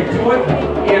way they put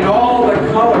in all the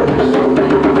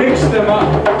colors, mix them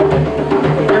up.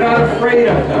 They're not afraid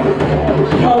of them.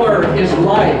 Color is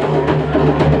life.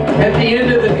 At the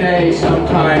end of the day,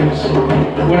 sometimes,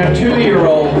 when a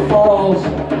 2-year-old falls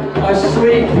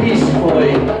asleep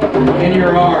peacefully in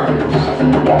your arms,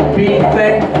 be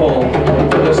thankful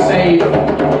for the safe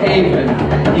haven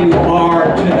you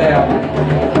are to them,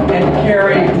 and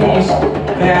carry peace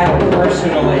that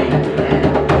personally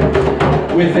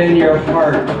within your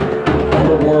heart,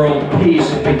 for world peace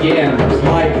begins.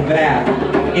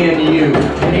 in you,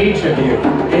 in each of you,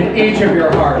 in each of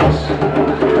your hearts.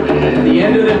 At the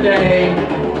end of the day,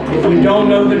 if you don't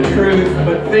know the truth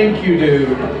but think you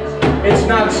do, it's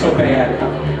not so bad.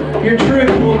 Your truth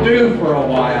will do for a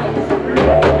while.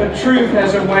 The truth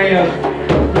has a way of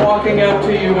walking up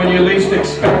to you when you least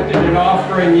expect it and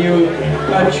offering you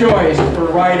a choice for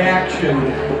right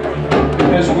action,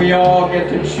 because we all get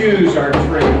to choose our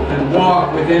truth and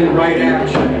walk within right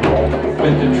action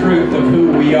with the truth of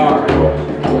who we are.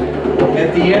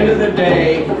 At the end of the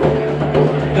day,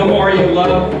 the more you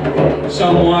love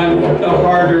someone, the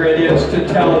harder it is to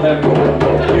tell them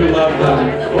you love them.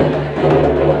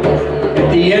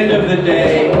 At the end of the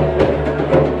day,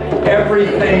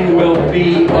 everything will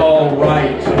be all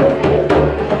right.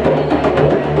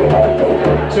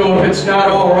 So if it's not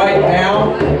all right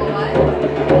now,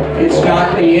 it's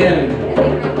not the end.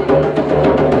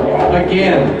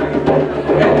 Again,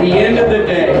 at the end of the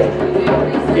day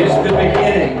is the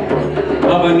beginning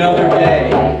of another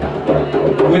day.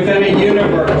 Within a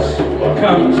universe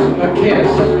comes a kiss.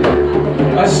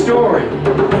 A story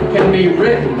can be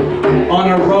written on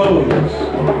a rose.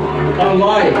 A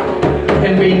life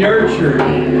can be nurtured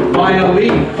by a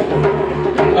leaf.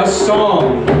 A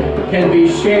song can be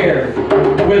shared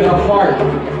with a heart.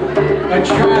 A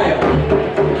child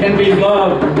can be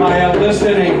loved by a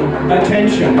listening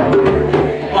attention.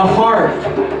 A heart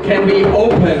can be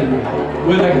opened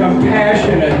with a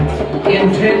compassionate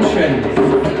intention,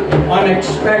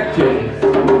 unexpected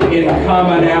in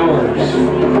common hours,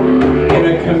 in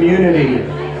a community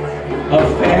of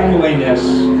familyness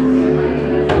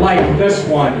like this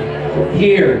one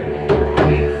here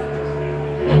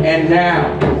and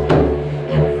now,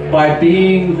 by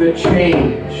being the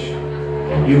change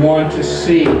you want to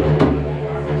see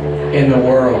in the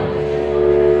world.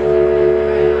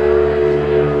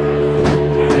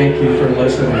 Thank you for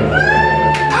listening.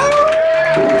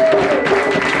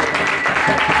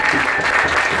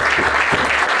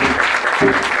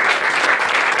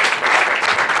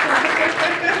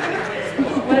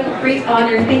 Great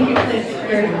honor. Thank you, Clint,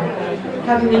 for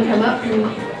having me come up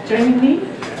and joining me,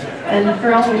 and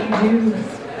for all that you do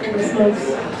for this place.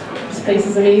 This place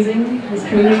is amazing. This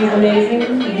community is amazing.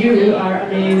 You are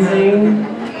amazing.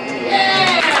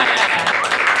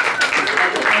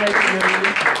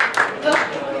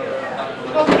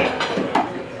 Okay.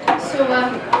 So,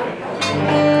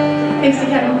 thanks to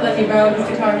Kevin for letting me borrow his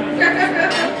guitar.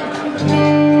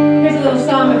 Here's a little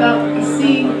song about the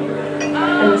sea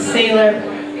and the sailor,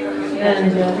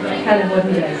 and kind of what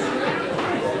he does.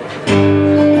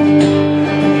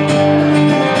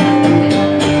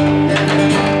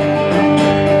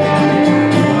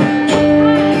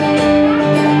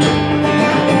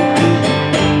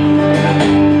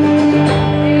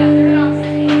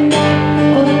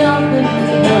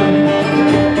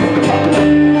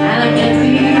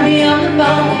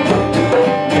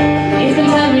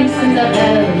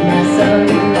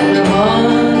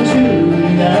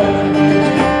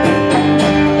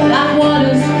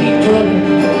 Waters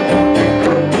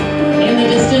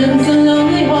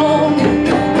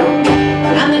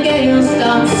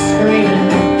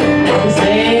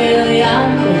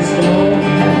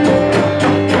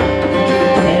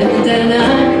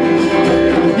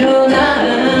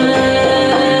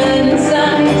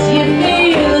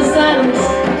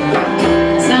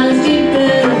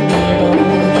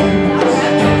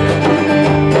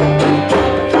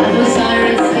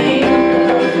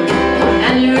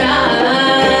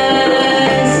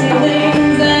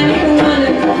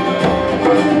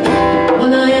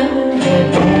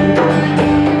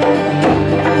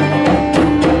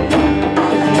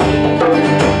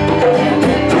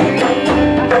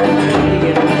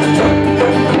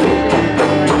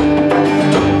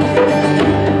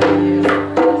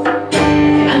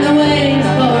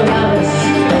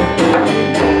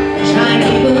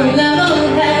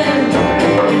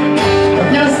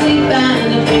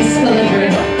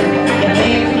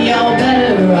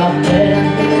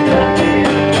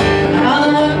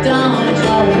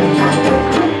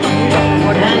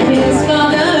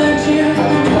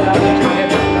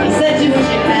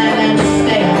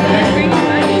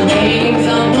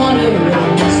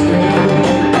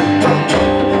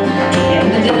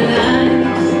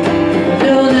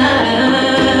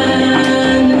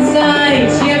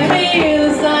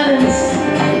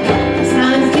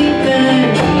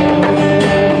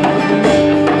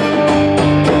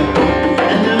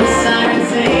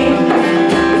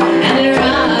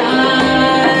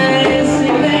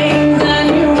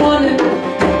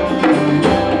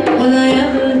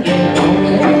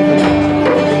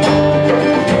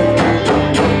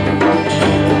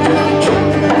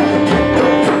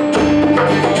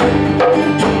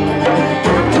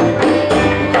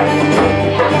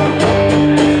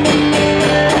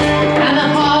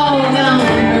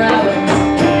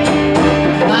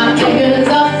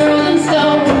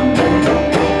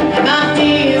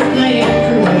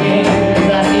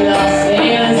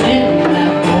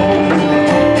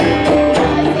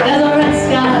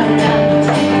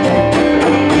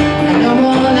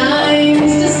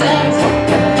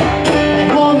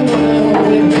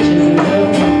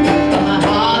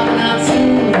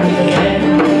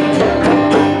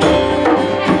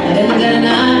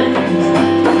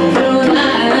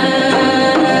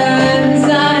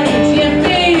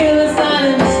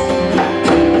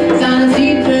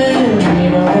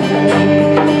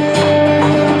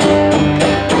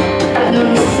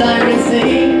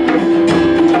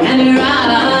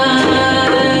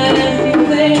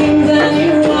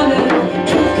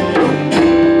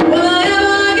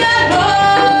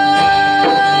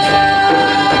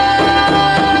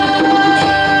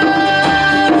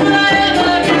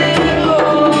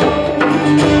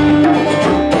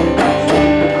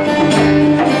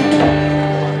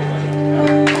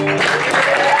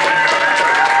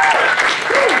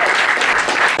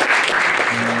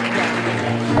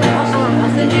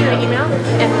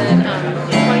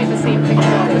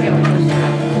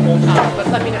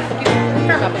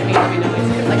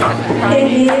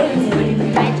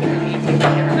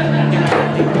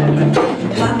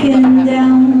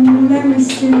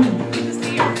see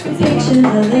pictures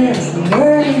of this, the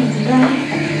words right,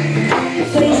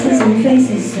 places and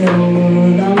faces so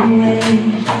long way.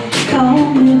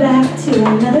 Call me back to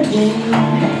another day.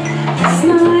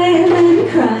 Smile and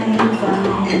cry and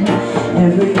find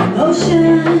every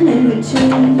emotion in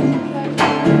between.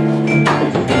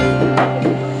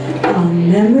 All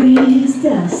memories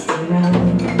dust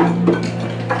around.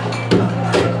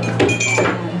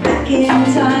 Back in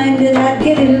time to that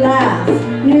giddy laugh,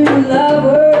 new love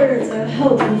words of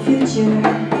hope and future.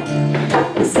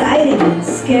 Exciting and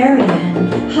scary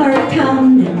and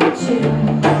heart-pounding too.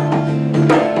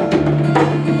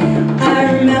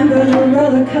 I remember the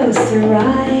roller coaster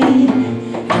ride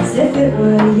as if it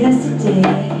were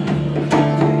yesterday.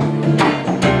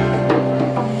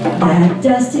 That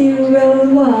dusty road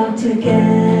walk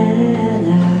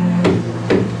together.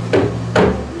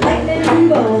 Lightning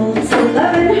bolts,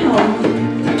 love and hope,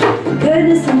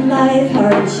 goodness and life,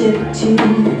 hardship too.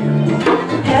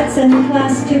 Pets and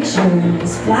class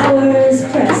pictures, flowers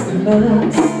pressed in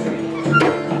books.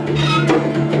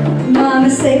 Mama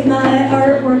saved my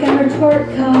artwork and report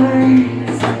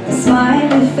cards, a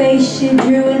smiley face she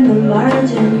drew in the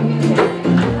margin,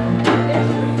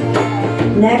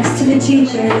 next to the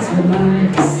teacher's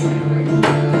remarks.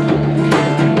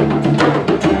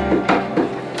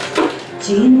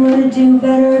 Jean would do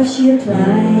better if she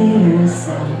applied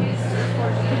herself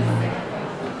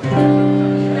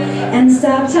and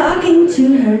stop talking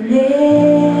to her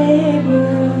neighbor.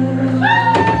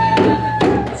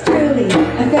 It's truly a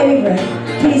favorite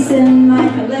piece in my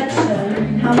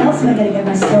collection. How else am I going to get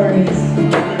my stories?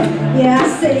 Yeah, I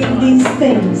save these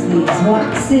things, these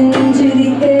walks into the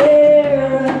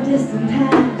air of distant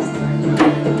past.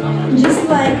 Just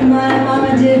like my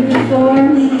mama did before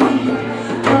me,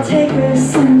 I'll take her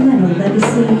some little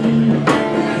legacy.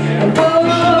 And oh,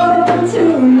 to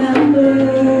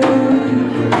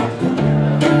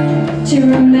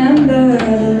remember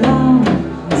the long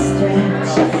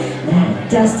stretch, that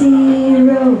dusty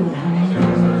road home.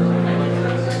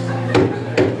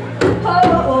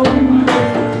 Home,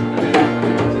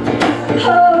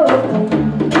 home,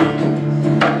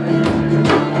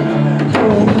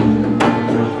 home.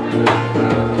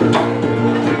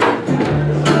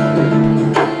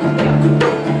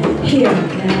 Here we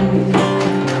go.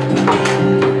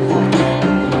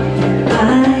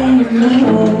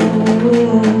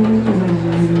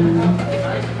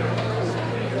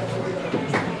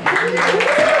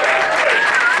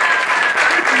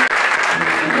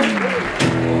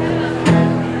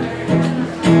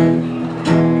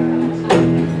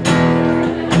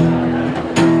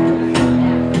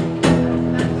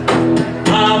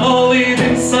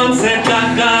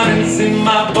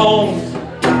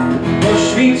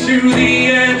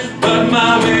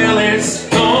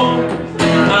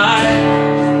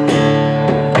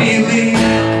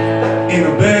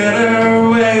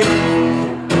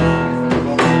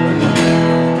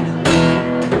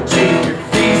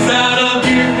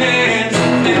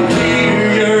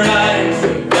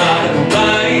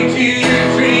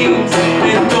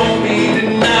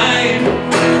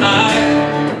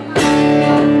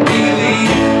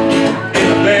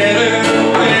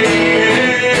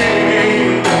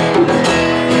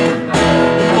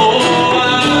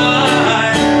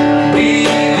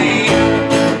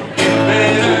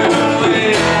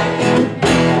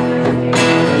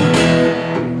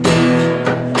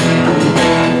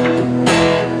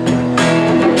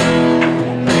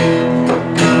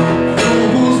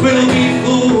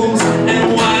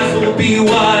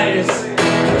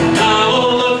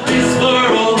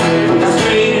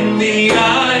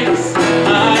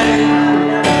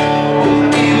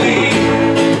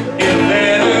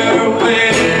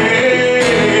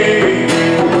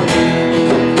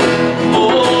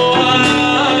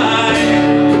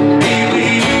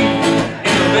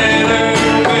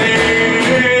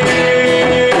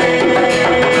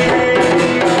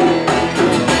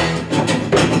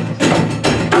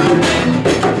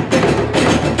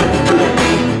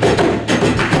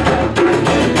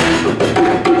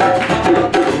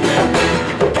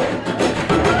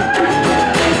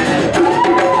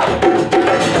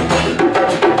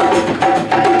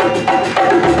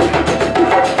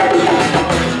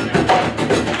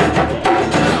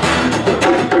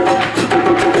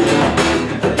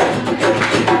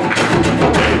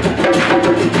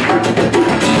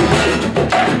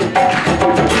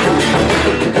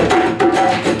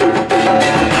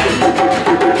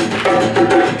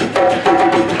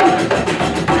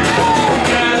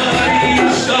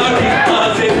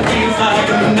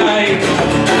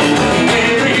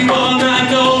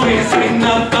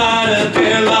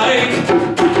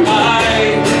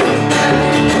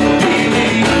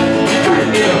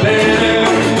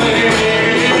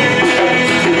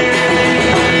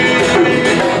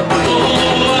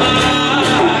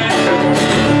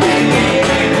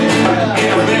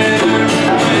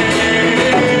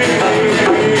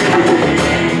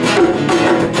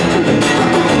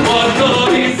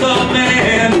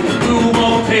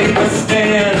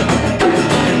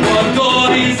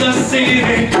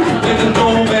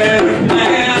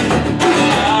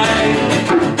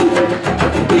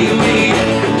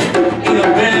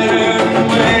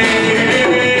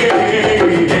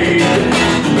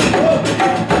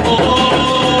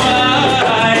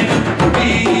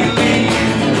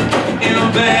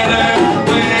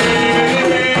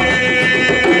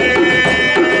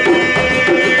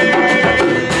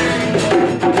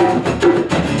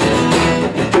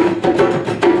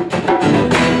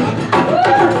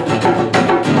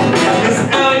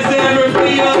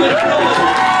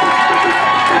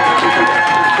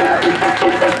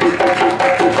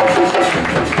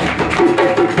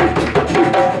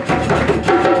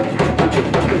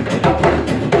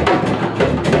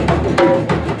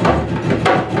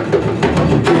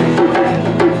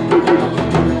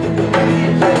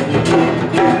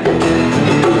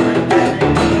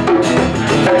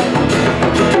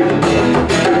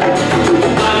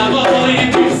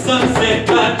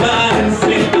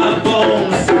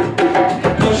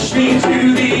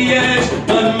 to the edge,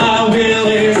 but my will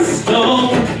is stone.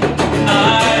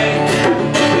 I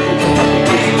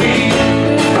believe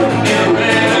in a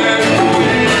better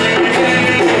way.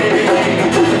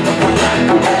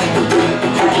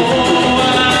 Oh,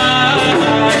 I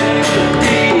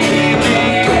believe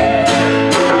in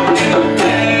a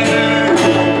better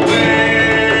way.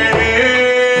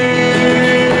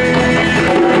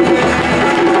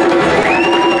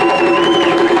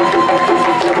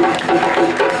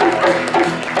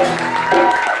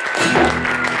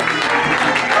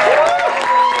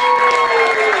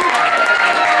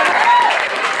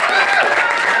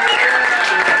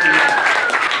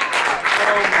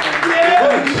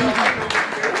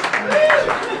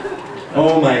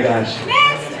 Oh my gosh.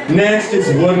 Next is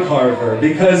wood carver,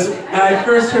 because I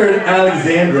first heard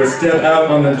Alexandra step out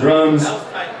on the drums.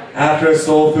 After a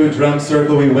soul food drum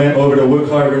circle, we went over to wood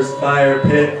carver's fire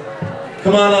pit.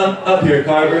 Come on up here,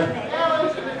 Carver.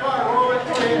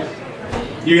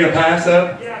 You're gonna pass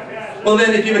up? Well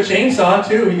then, if you have a chainsaw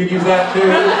too, you could use that too.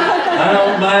 I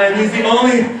don't mind. He's the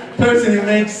only person who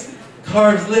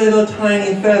carves little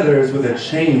tiny feathers with a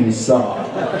chainsaw.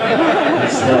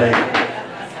 It's like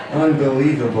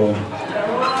unbelievable.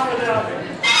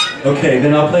 Okay,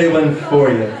 then I'll play one for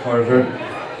you, Carver.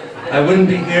 I wouldn't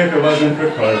be here if it wasn't for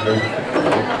Carver.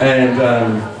 And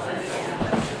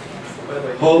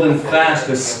holding fast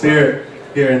the spirit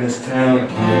here in this town.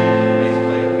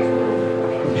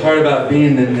 The part about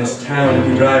being in this town, if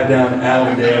you drive down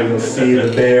Allendale, you'll see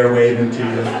the bear waving to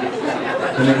you.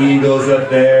 And the eagles up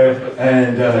there.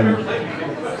 And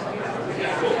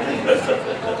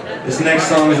this next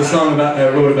song is a song I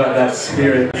wrote about that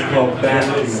spirit. It's called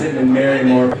Banshee. Sitting in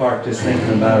Marymore Park just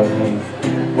thinking about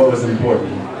what was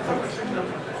important.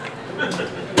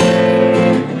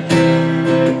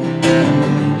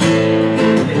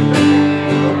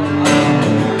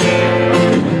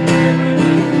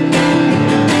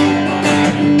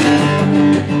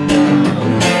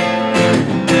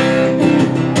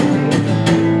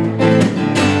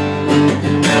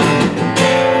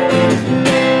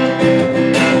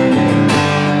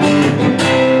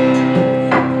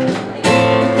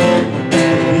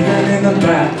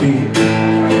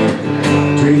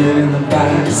 Dreaming in the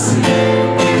backseat,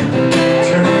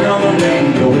 turning on the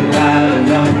radio with loud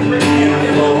enough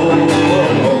info,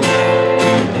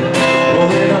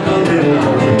 rolling up a little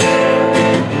hole,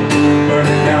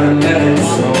 burning down a metal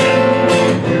zone,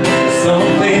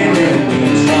 something in me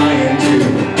trying to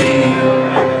be.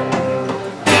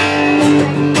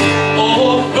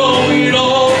 Oh, throw it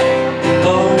all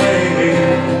Away,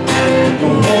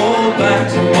 don't hold back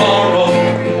tomorrow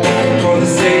for the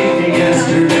sake of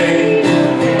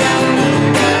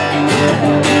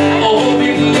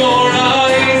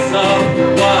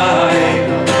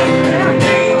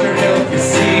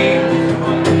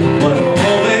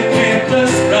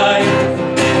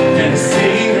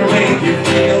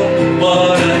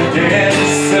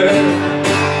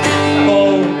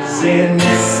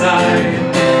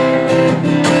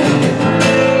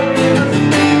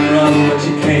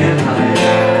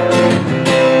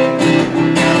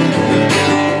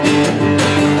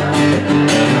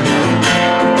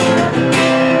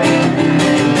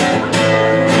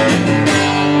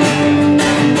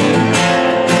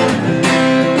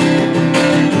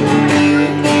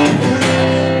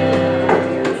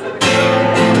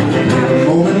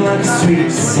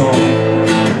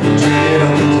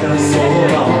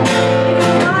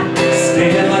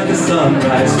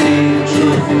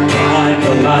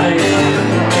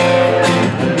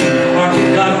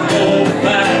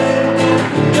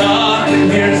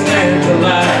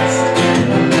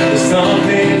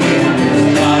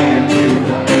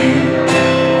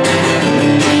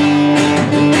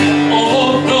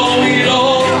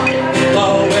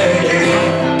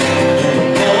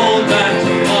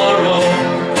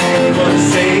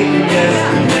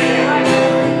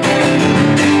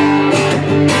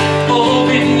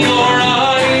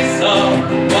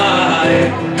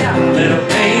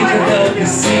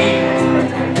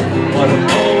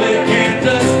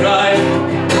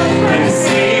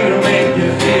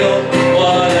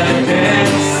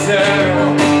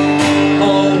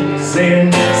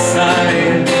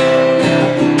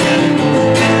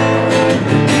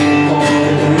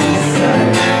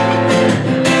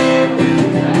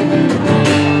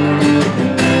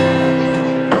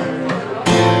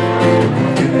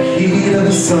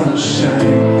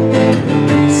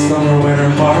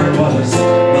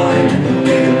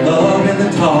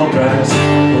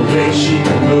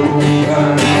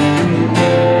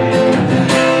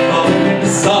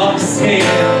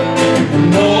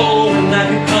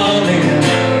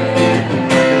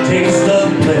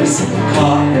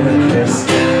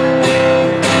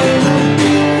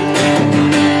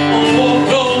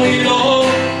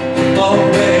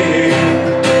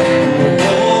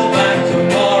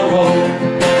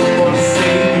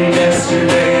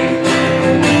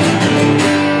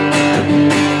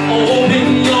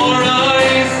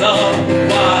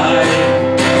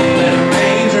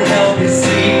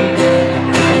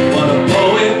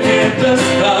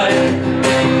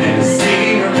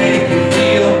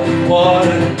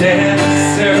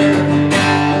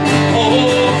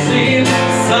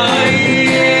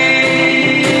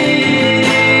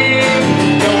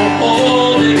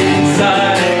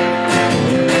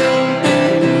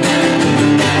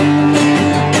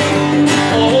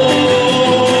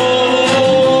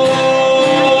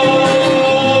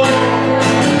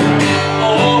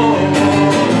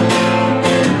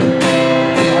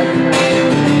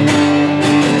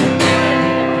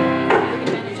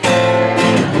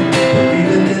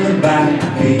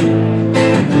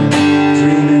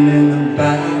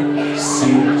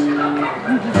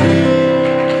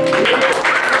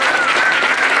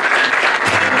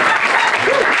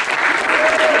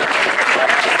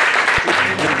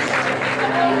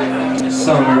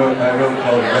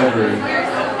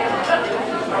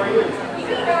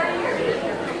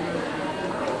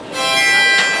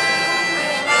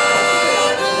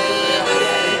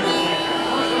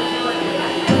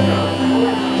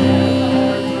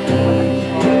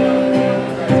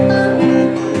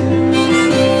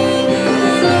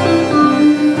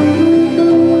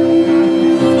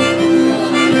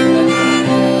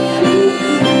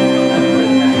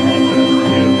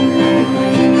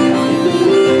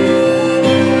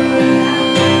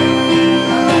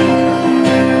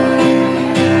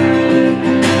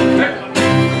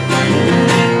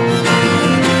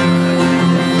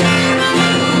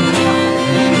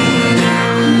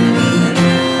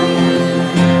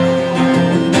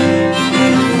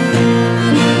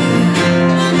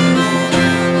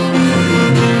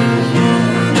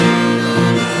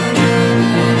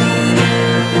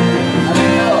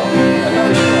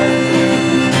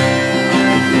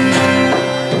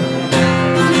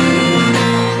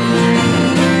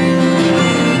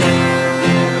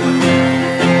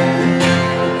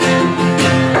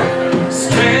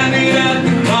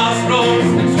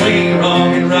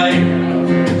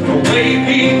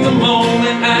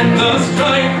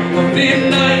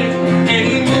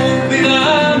Any move that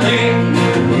I make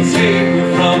will take me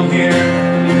from here.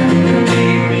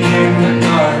 Leave me in the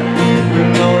dark with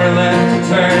nowhere left to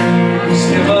turn.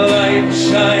 Still a light will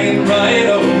shine right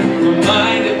over my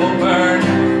mind, it will burn.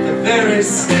 But there is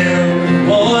still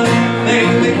one thing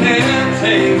that can't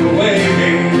take away.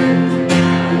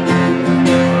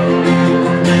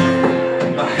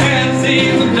 My hands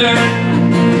in the dirt,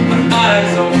 my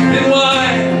eyes open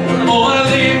wide. Oh, I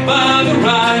live by the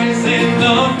rise and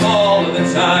the fall of the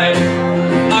tide.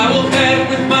 I will head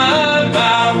with my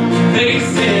bow,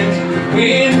 face into the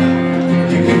wind.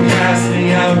 You can cast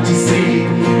me out to sea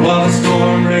while the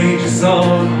storm rages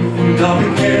on. I'll be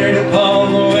carried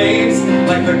upon the waves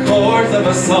like the chords of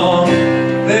a song.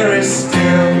 There is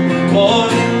still one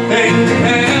thing that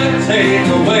can't take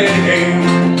away.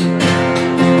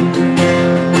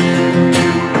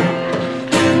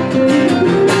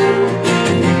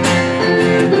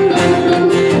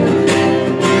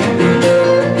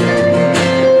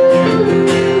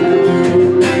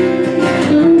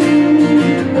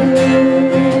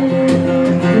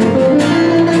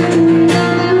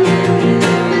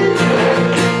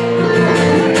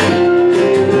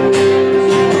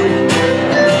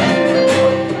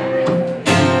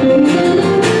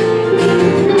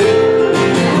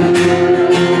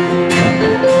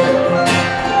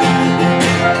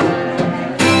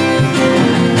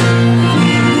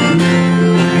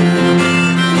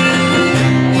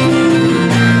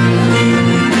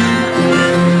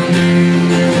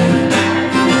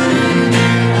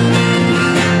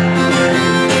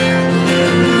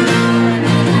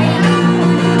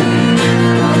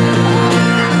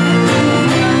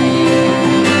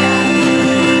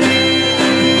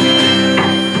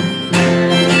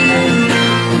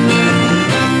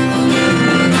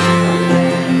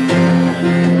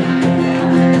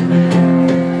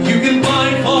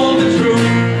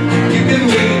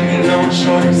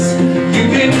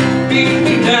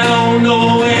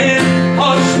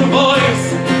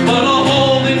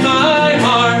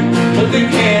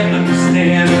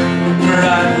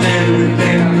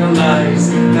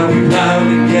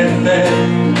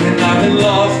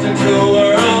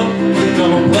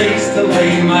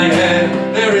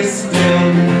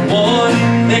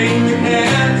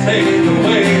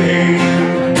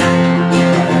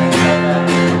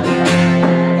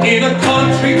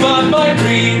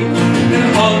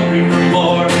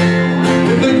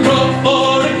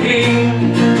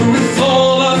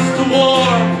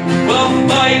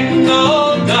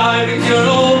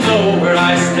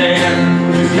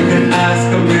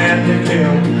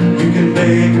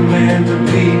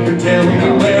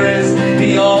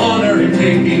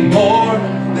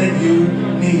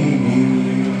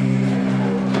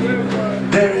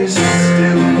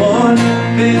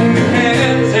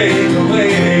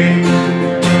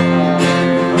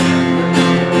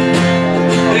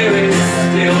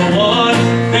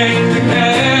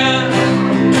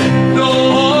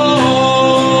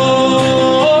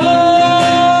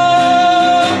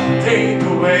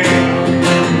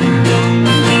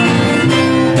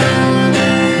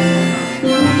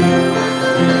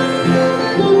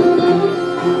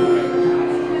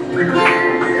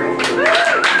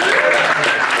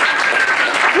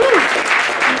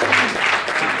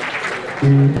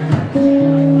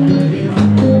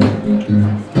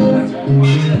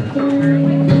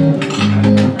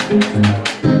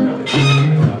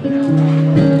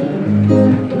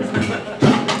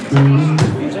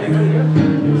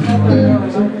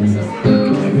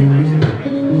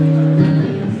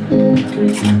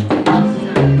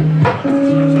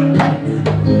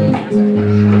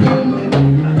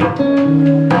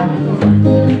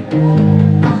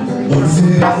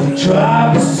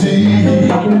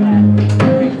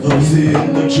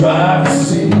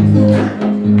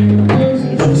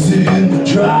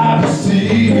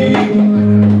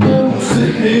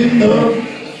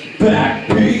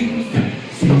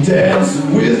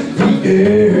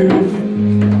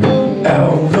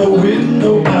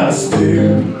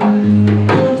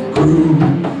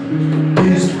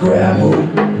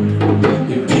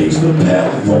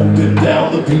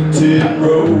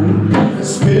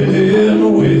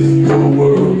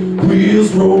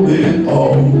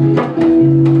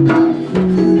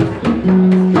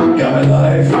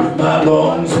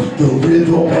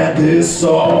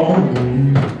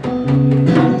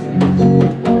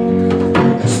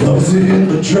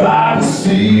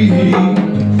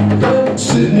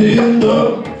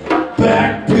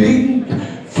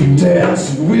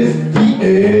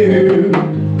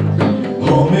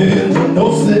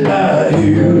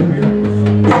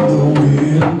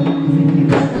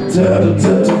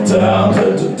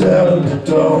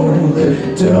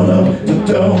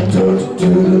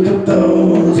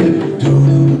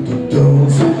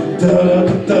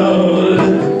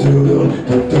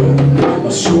 My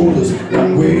shoulders not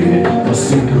weighted, my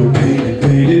syncopated,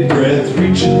 painted breath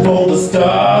reaching for the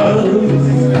stars.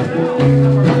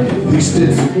 At least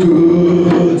it's a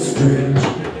good stretch.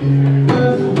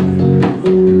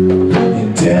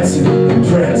 And dancing and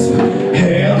prancing,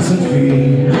 hands and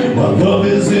feet, my love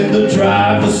is in the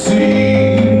driver's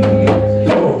seat.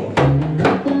 Oh.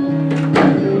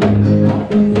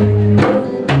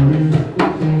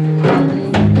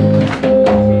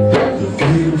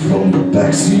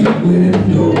 Backseat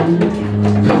window,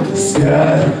 the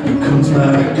sky becomes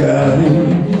my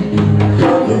guide.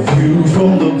 The view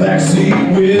from the backseat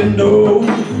window,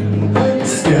 the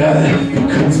sky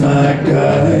becomes my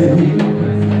guide.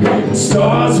 And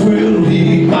stars will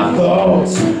lead my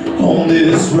thoughts on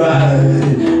this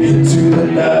ride into the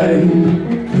night.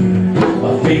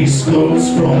 My face glows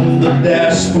from the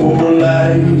dashboard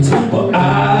lights while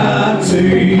I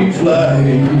take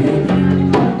flight.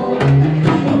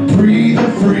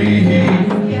 Free,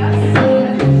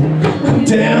 come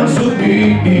dance with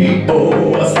me,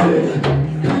 oh, I said,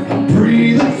 I'm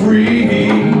breathing free,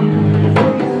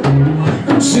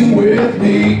 come sing with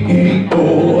me,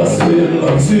 oh, I said,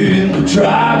 love's in the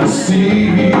driver's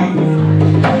seat,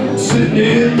 I'm sitting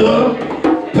in the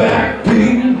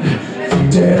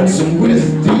backbeat, dancing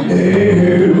with the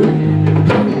air,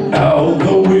 out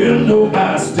the window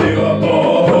I stare,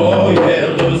 oh, yeah,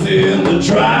 love's in the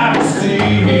driver's seat.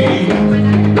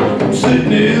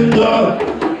 Sitting in the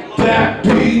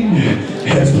backbeat,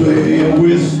 hands playing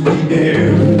with the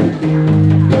air,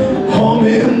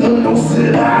 humming the notes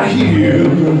that I hear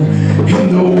in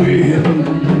the wind.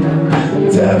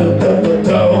 Da da da da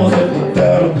da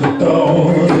da da da da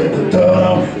da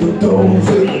da da.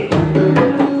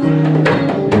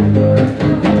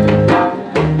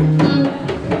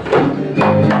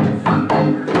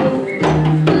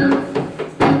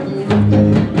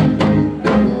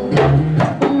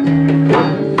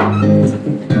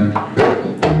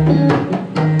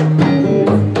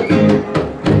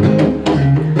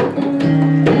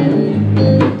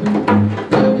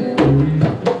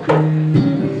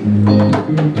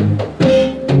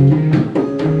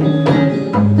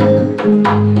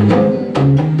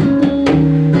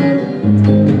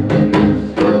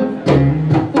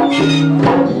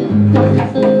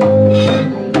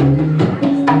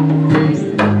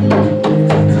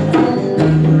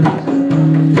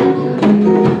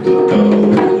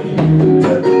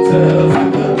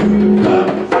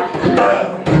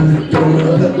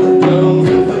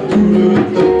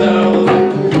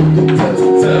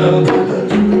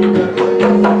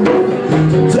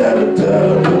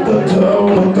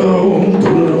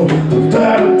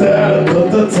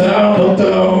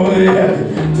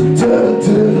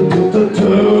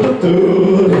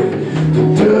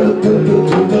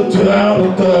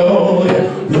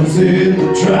 Love's in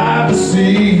the driver's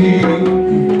seat.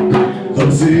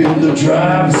 Love's in the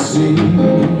driver's seat.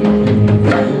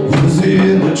 Love's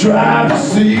in the driver's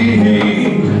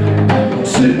seat.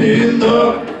 Sitting in the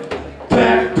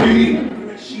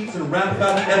backbeat. Sheets and rap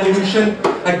about the evolution.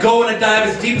 I go and I dive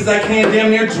as deep as I can, damn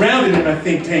near drowning in my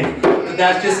think tank. But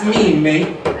that's just me,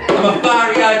 mate. I'm a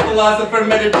fiery-eyed philosopher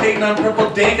meditating on purple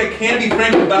dank. I can't be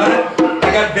frank about it.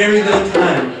 I got very little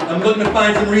time. I'm looking to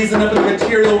find some reason up in the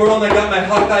material world, and I got my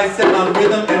hawk eyes set on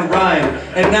rhythm and rhyme.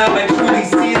 And now I truly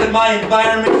see that my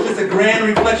environment is just a grand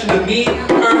reflection of me,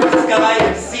 earth, sky,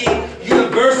 and sea,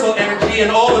 universal energy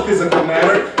and all the physical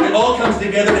matter. It all comes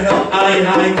together to help I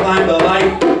climb the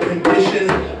life condition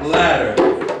ladder.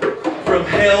 From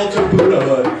hell to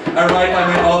Buddhahood, I ride by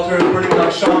my altar, burning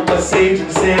on Champa, sage,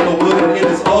 and sandalwood, and it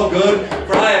is all good,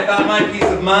 for I have found my peace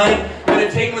of mind.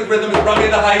 Meditating with rhythm is brought me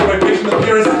to the height, vibration of the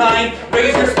purest kind.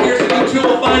 Raise your spirits and you too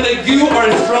will find that you are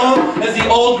as strong as the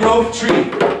old growth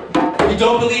tree. If you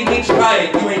don't believe me, try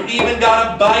it. You ain't even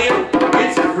gotta buy it.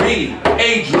 It's free.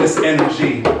 Ageless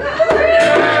energy.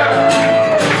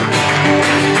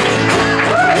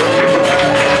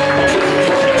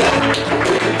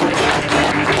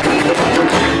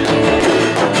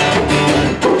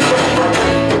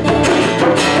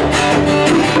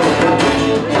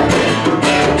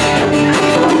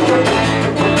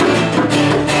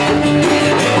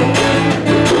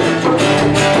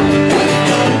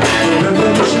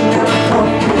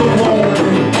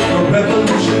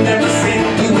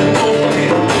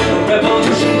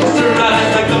 Revolution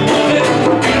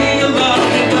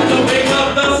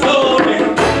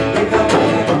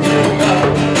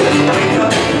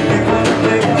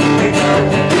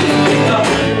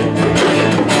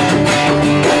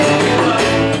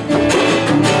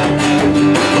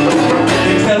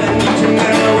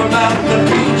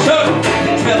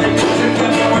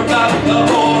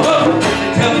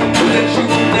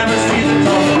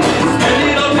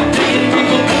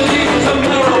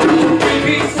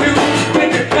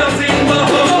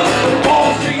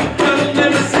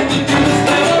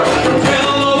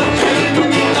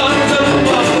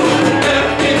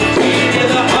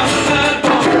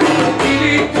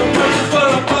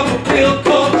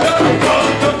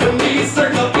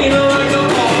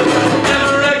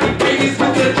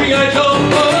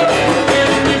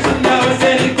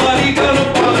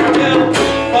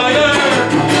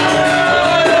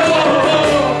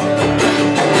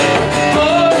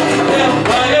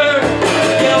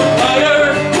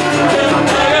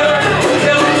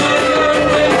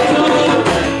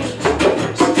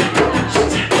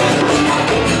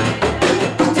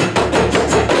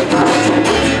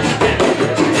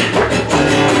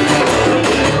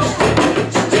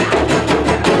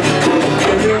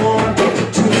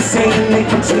same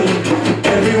nicotine.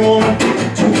 Everyone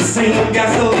addicted to the same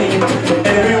gasoline.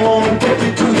 Everyone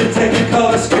addicted to the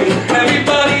technicolor screen.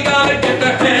 Everybody gotta get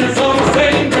their hands on the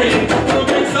same green. The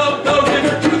base of the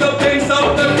river to the base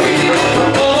of the green.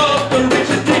 All of the rich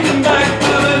is taken back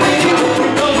to the lead. We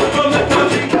go from the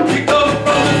country, we go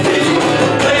from the city.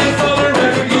 Play us on a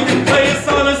record, you can play us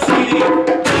on a CD.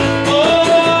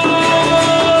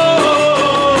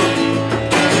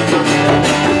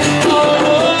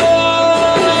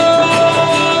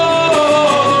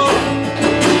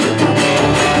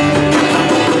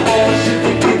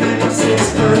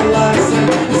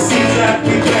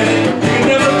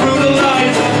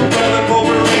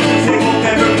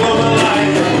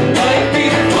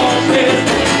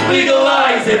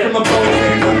 From the boys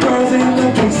and the girls and the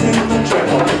bass and the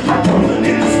treble, pumping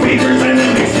in the speakers and it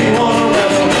makes me wanna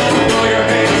rebel. Throw your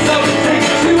hands up and take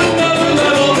it to another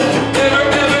level. Never,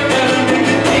 ever, ever make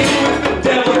a deal with the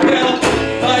devil. Hell,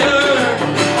 fire.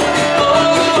 Oh,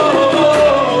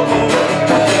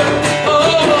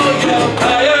 yeah,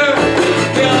 fire.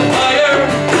 Yeah, fire.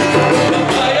 Yeah,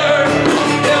 fire.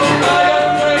 Yeah, fire.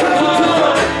 Break on.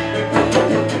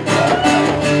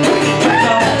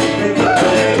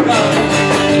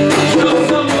 Show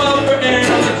some love for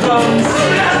Aaron on the drums.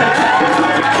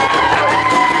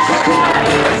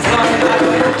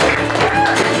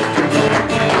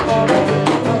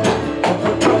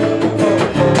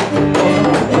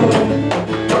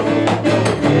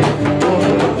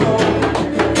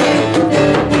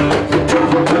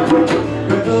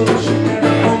 Revolution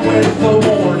never come with a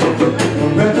warning.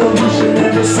 Revolution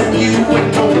never send you a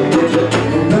warning.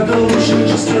 Revolution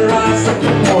just arrives like the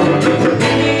morning.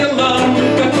 Leave me alone,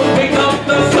 got to wake up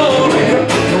the story.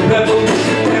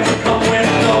 Revolution never come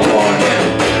with no warning.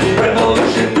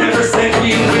 Revolution never send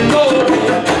you a warning.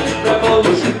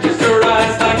 Revolution just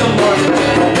arrives like the morning.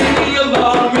 Leave me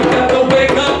alone, we got to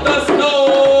wake up the storm.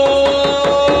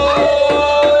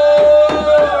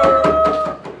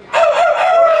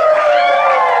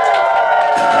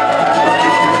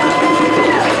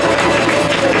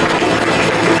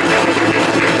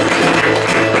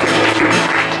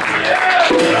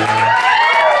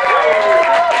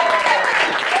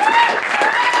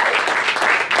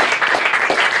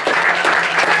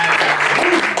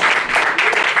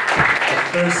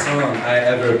 The first song I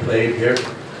ever played here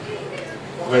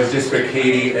was just for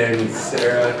Katie and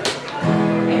Sarah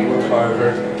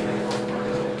Carver.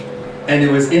 And it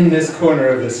was in this corner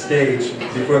of the stage,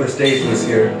 before the stage was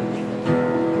here.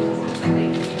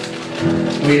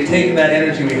 We had taken that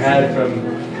energy we had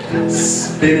from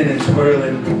spinning and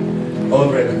twirling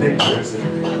over at the Victors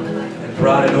and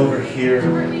brought it over here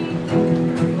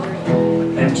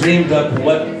and dreamed up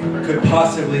what could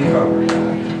possibly come.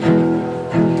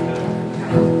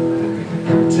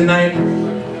 Tonight,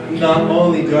 not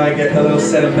only do I get a little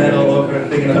sentimental over and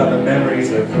thinking about the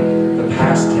memories of the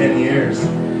past 10 years,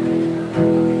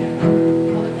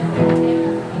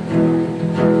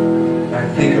 I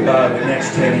think about the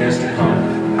next 10 years to come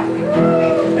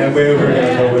and where we're going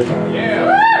to go with them,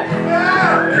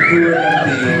 and who we're going to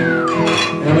be,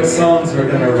 and what songs we're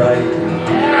going to write.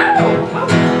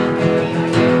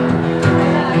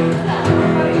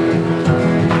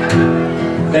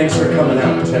 Thanks for coming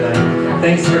out tonight.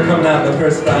 Thanks for coming out the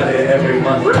first Friday every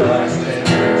month for the last 10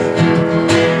 years.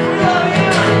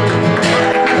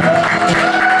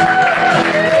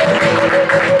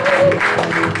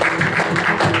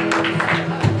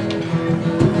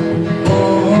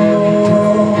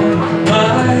 Oh,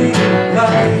 my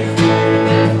life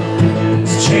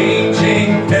is changing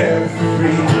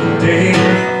every day.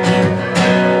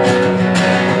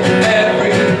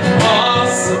 Every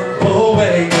possible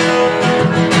way.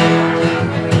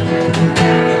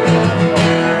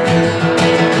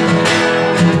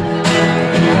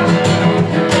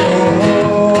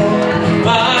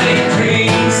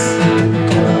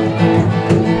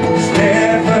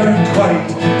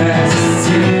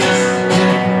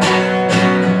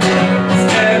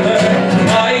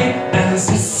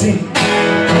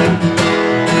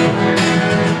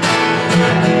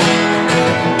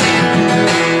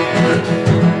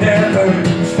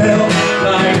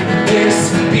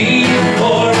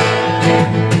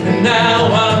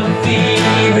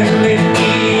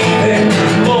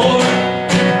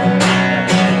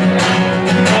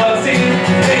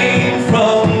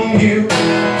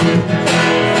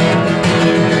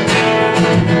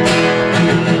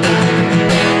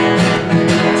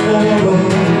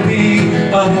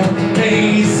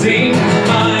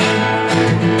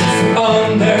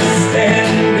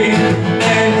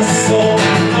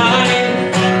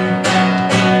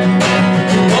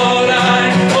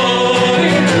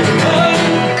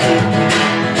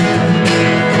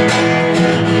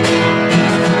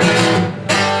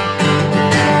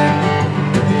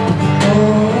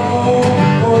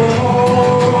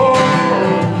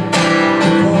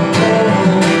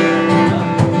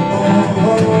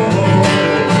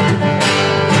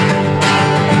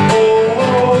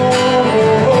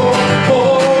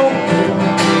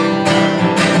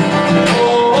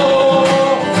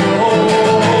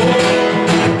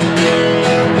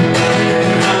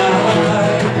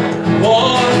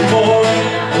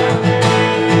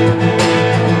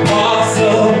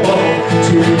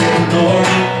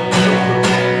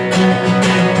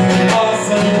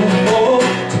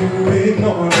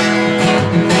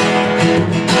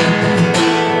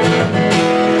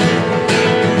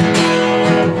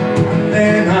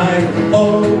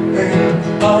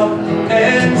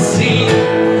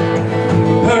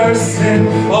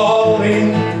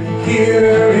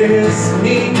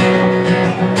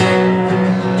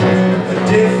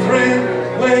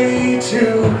 way to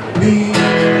be.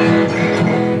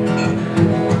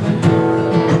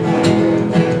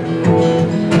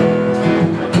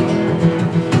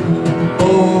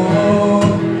 Oh,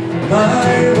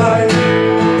 my life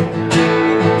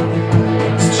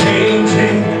is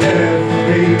changing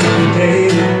every day.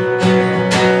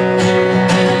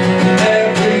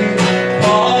 Every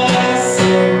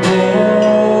possible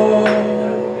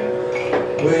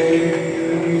way.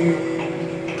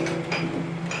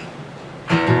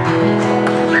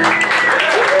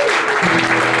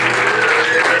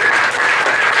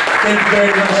 Thank you very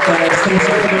much, guys. Thanks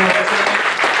for coming out tonight.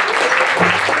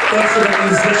 Thanks to the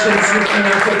musicians who came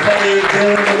out to play,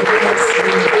 Dylan and Chris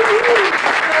and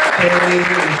Haley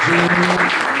and Jean.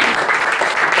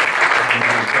 Oh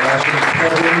my gosh, and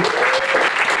Kevin.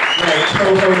 My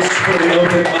co-host for the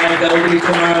open mic that will be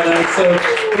tomorrow night. So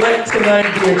let tonight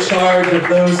be a charge of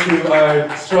those who are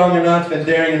strong enough and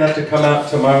daring enough to come out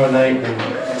tomorrow night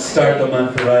and start the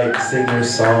month right, sing their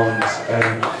songs.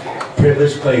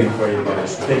 Privilege playing for you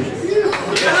guys. Thank you.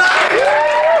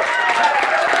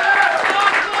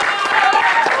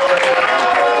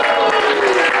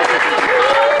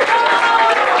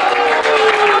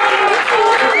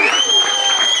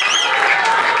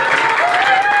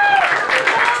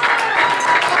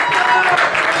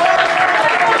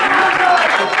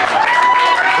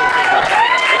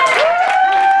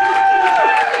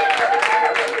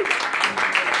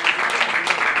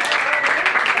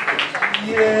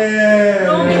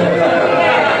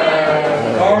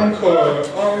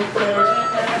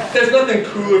 There's nothing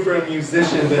cooler for a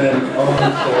musician than an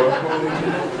encore.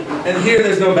 And here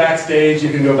there's no backstage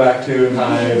you can go back to and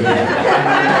hide.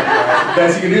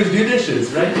 Best you can do is do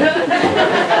dishes, right?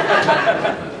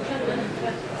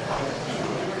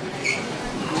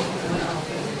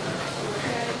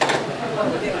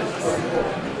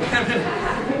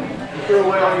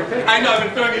 I know, I've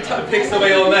been throwing your picks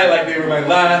away all night like they were my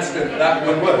last, and that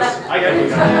one was. I got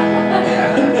it.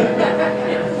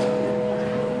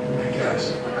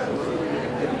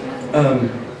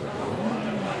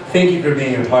 Thank you for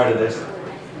being a part of this,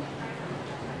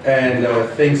 and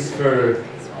thanks for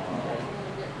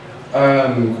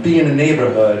being in a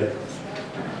neighborhood.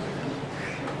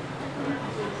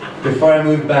 Before I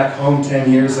moved back home 10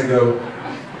 years ago,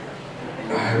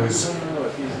 I was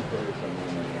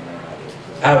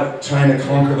out trying to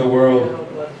conquer the world,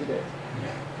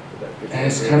 and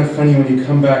it's kind of funny when you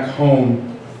come back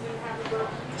home,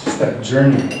 just that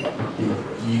journey.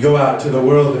 You go out to the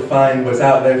world to find what's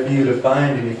out there for you to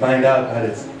find, and you find out that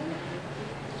it's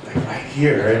like right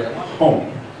here at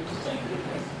home.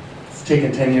 It's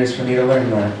taken 10 years for me to learn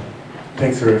that.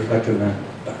 Thanks for reflecting that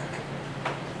back.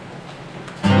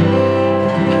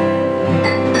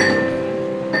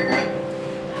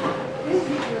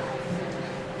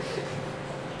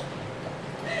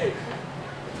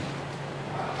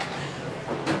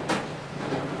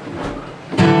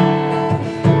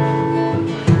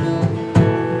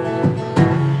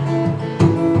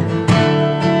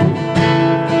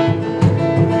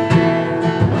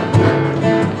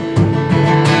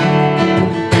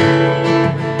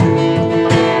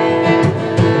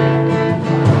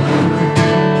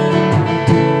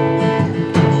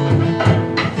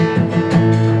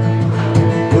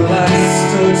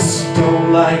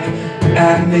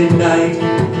 At midnight,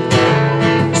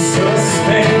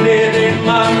 suspended in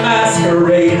my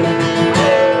masquerade,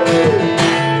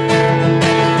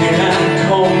 and I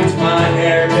combed my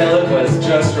hair till it was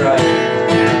just right,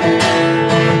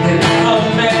 and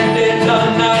commanded the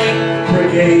night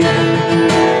brigade.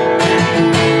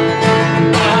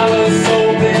 I was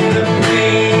open to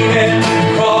bleed and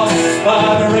crossed by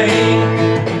the rain.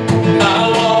 I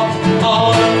walked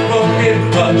on a crooked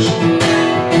crutch,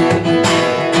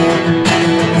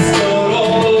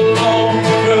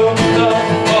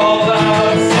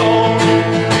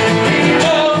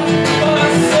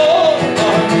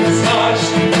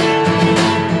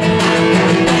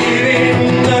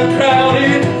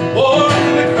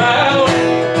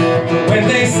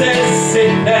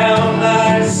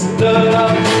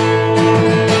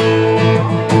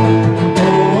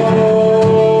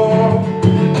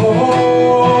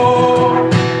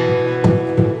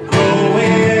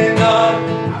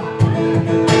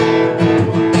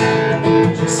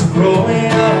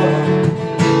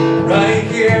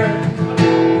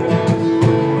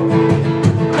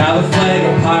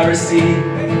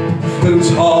 flew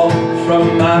tall from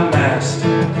my mast,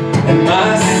 and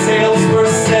my sails were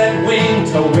set wing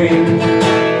to wing.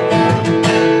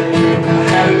 I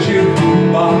had a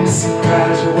jukebox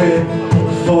graduate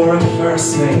for a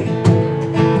first mate.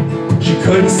 She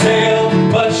couldn't sail,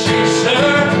 but she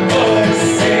sure would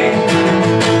sing.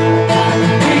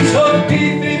 We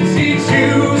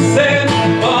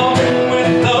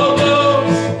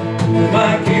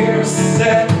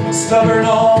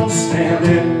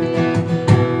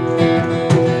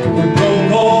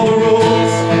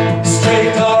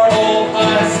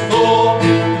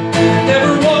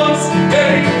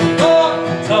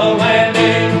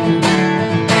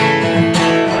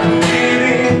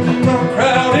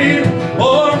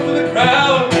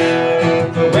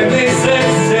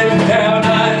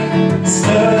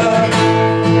stood up.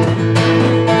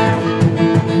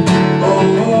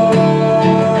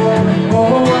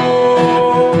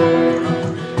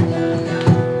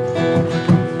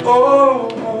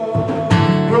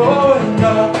 Growing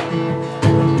up,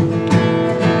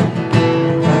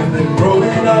 I've been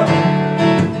growing up.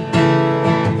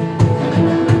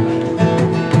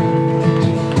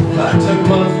 I took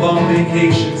month-long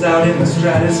vacations out in the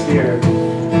stratosphere.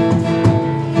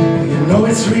 You know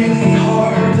it's really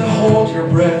hard to hold your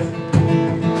breath.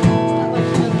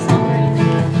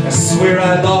 I swear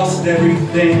I lost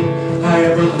everything I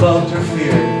ever loved or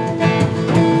feared.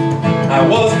 I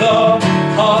was the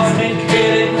cosmic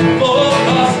kid in full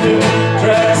costume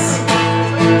dress.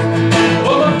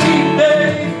 Oh, my feet, they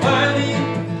finally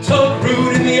took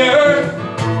root in the earth.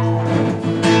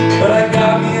 But I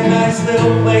got me a nice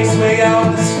little place way out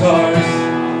in the stars.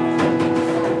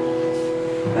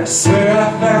 I swear I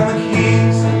found the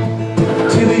keys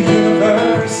to the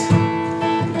universe.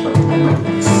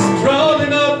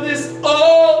 Strumming up this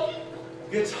old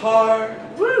guitar.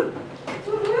 Woo!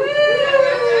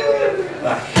 I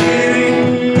hid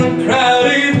in the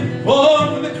crowded one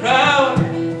from the crowd,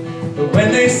 but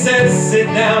when they said sit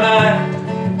down,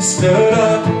 I stood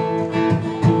up.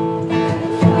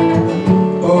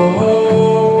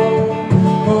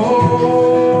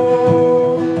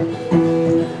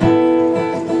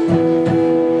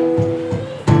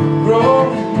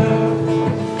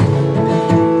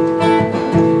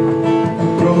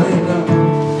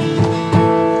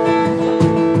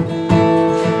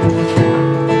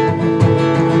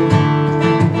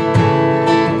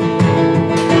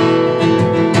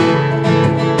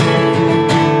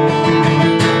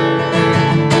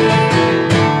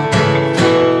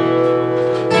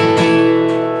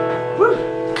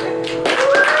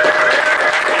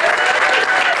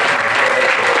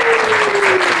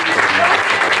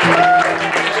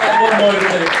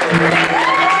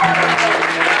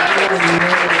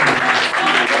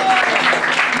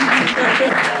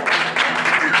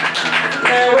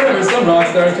 Whatever, some rock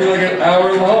stars do like an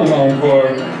hour-long encore.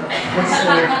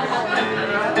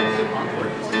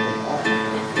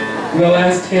 In the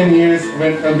last 10 years,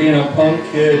 went from being a punk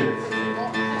kid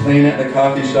playing at the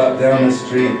coffee shop down the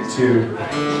street to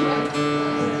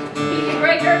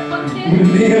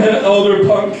being an older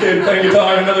punk kid playing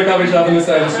guitar in another coffee shop on the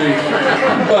side of the street.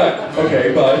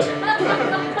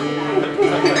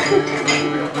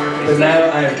 But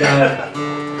now I've got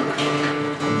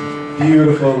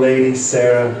beautiful lady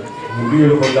Sarah, and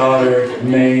beautiful daughter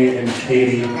May and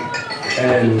Katie,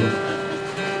 and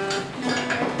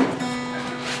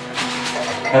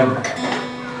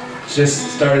I've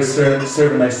just started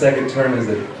serving my second term as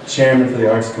the chairman for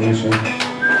the Arts Commission for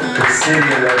the city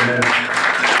of Redmond.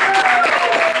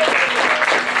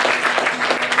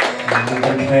 And we've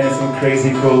been planning some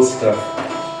crazy cool stuff.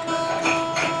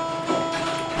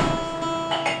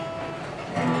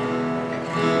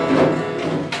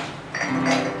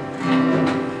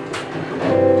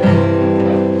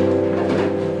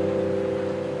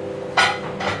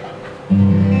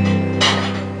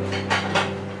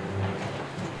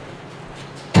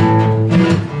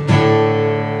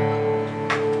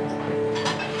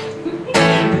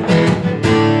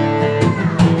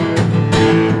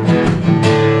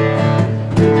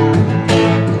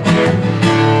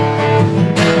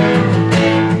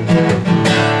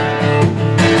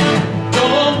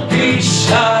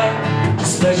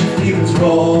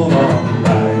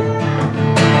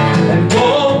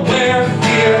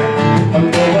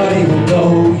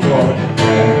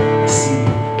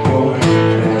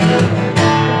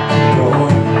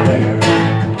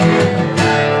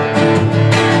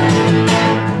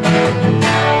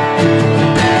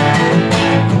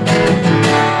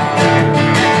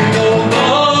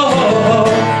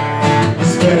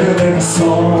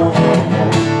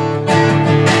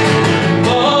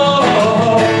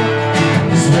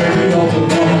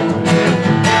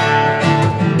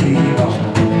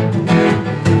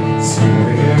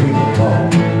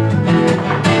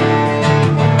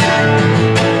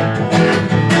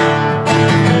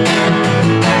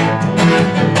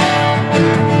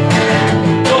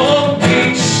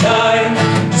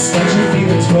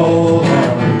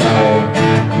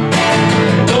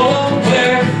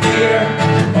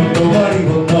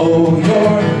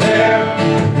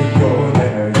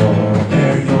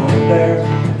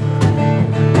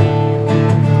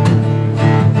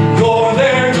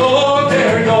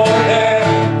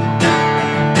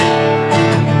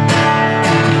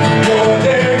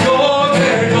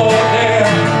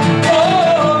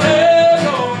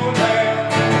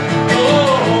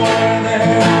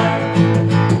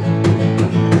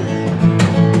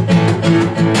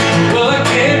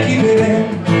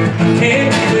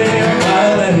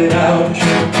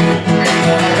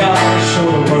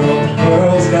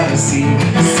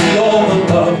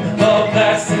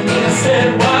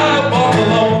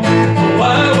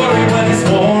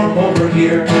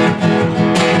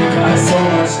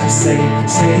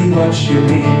 say what you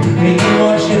mean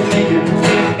what you think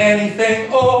anything,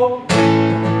 oh,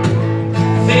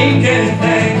 think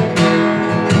anything.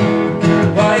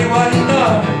 Why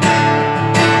not?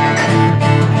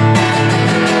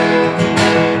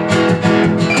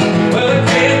 Well, I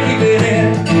can't keep it in,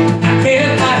 I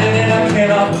can't hide it, and I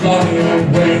cannot lock it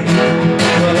away.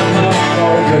 Well, I'm not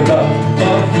for your love,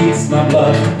 love heats my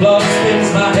blood, blood spins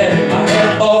my head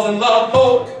falls in love, oh.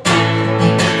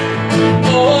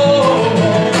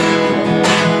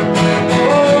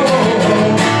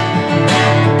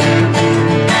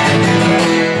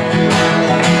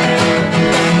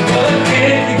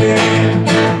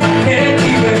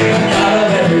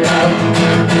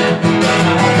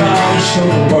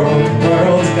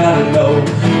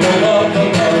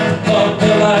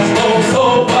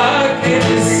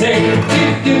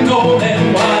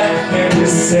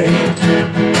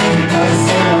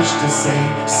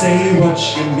 Say what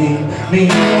you mean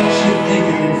what you think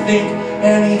and think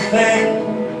anything.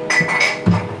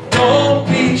 Don't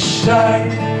be shy,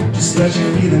 just let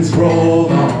your feelings roll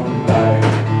on by.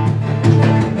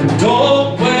 And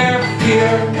don't wear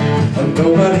fear, or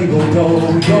nobody will know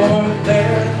you're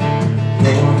there.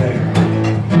 You're there.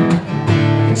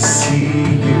 I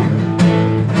see you.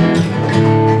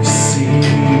 You see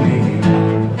me.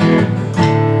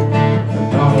 I'm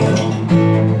not alone.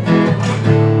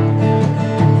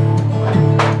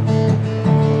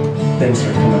 Thanks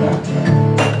for coming out tonight.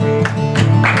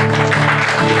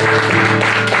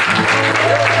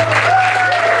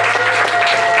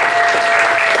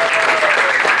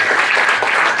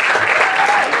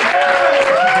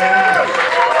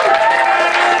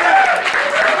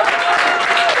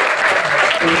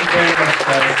 Thank you very much,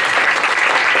 guys.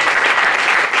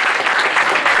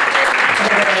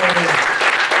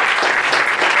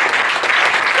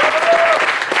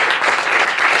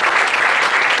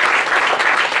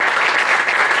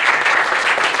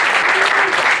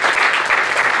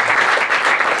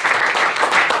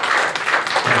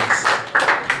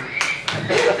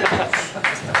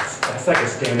 That's like a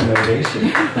standing ovation.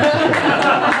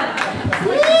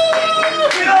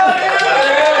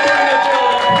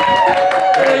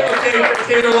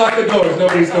 Okay, to lock the doors.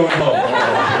 Nobody's going home.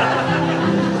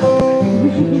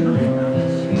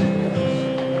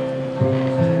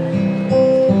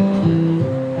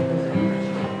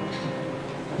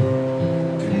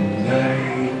 Good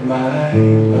night, my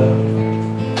love.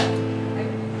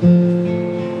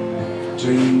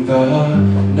 Dream the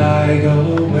night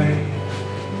away.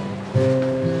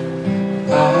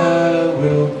 I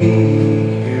will be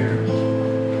here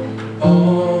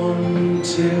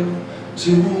until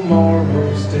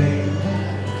tomorrow's day.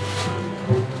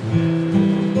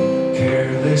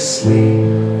 Carelessly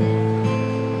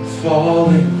fall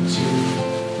into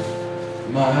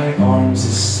my arms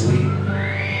asleep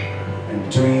and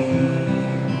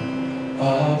dream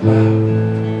about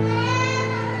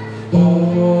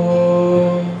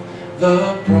all the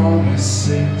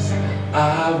promises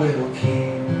I will keep.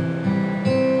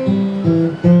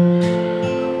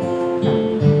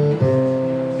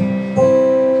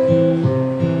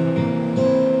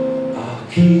 I'll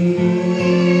keep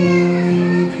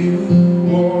you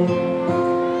warm,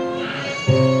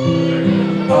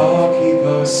 I'll keep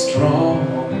us strong,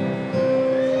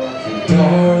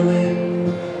 darling,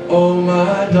 oh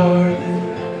my darling.